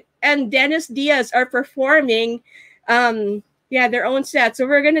Ed, and Dennis Diaz are performing their own set. So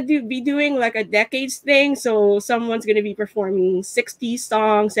we're gonna be doing like a decades thing. So someone's gonna be performing 60s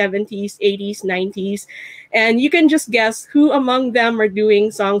songs, 70s, 80s, 90s, and you can just guess who among them are doing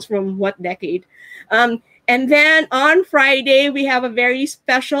songs from what decade. And then on Friday we have a very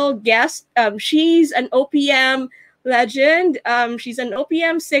special guest. She's an OPM legend. She's an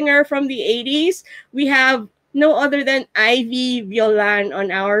OPM singer from the 80s. We have no other than Ivy Violan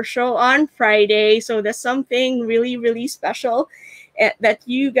on our show on Friday. So that's something really, really special that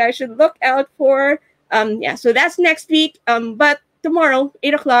you guys should look out for. So that's next week. But tomorrow,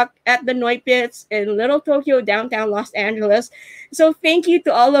 8:00 at the Noi Pits in Little Tokyo, downtown Los Angeles. So thank you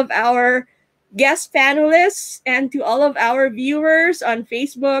to all of our guest panelists and to all of our viewers on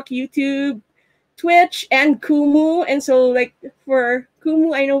Facebook, YouTube, Twitch, and Kumu. And so like for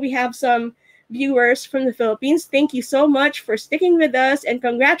Kumu, I know we have some viewers from the Philippines. Thank you so much for sticking with us, and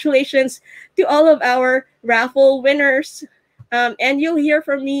congratulations to all of our raffle winners. And you'll hear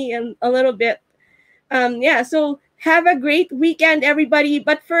from me in a little bit. So have a great weekend, everybody.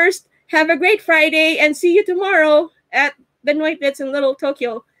 But first, have a great Friday, and see you tomorrow at the Noi Pits in Little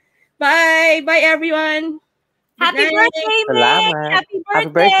Tokyo. Bye. Bye, everyone. Happy birthday, Mick. Happy Happy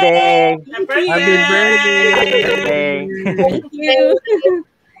birthday. birthday. Happy birthday. Thank you.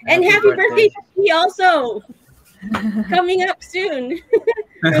 And happy birthday to me also. Coming up soon.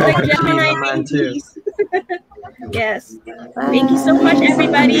 We're like Gemini babies. Yes. Thank you so much,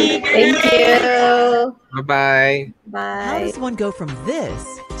 everybody. Thank you. Bye-bye. Bye. How does one go from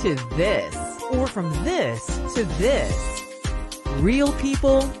this to this, or from this to this? Real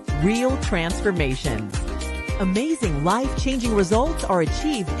people, real transformations. Amazing life-changing results are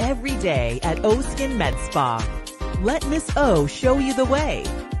achieved every day at O Skin Med Spa. Let Miss O show you the way.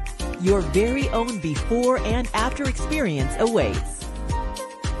 Your very own before and after experience awaits.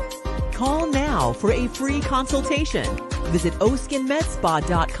 Call now for a free consultation. Visit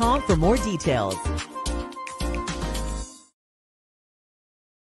oskinmedspa.com for more details.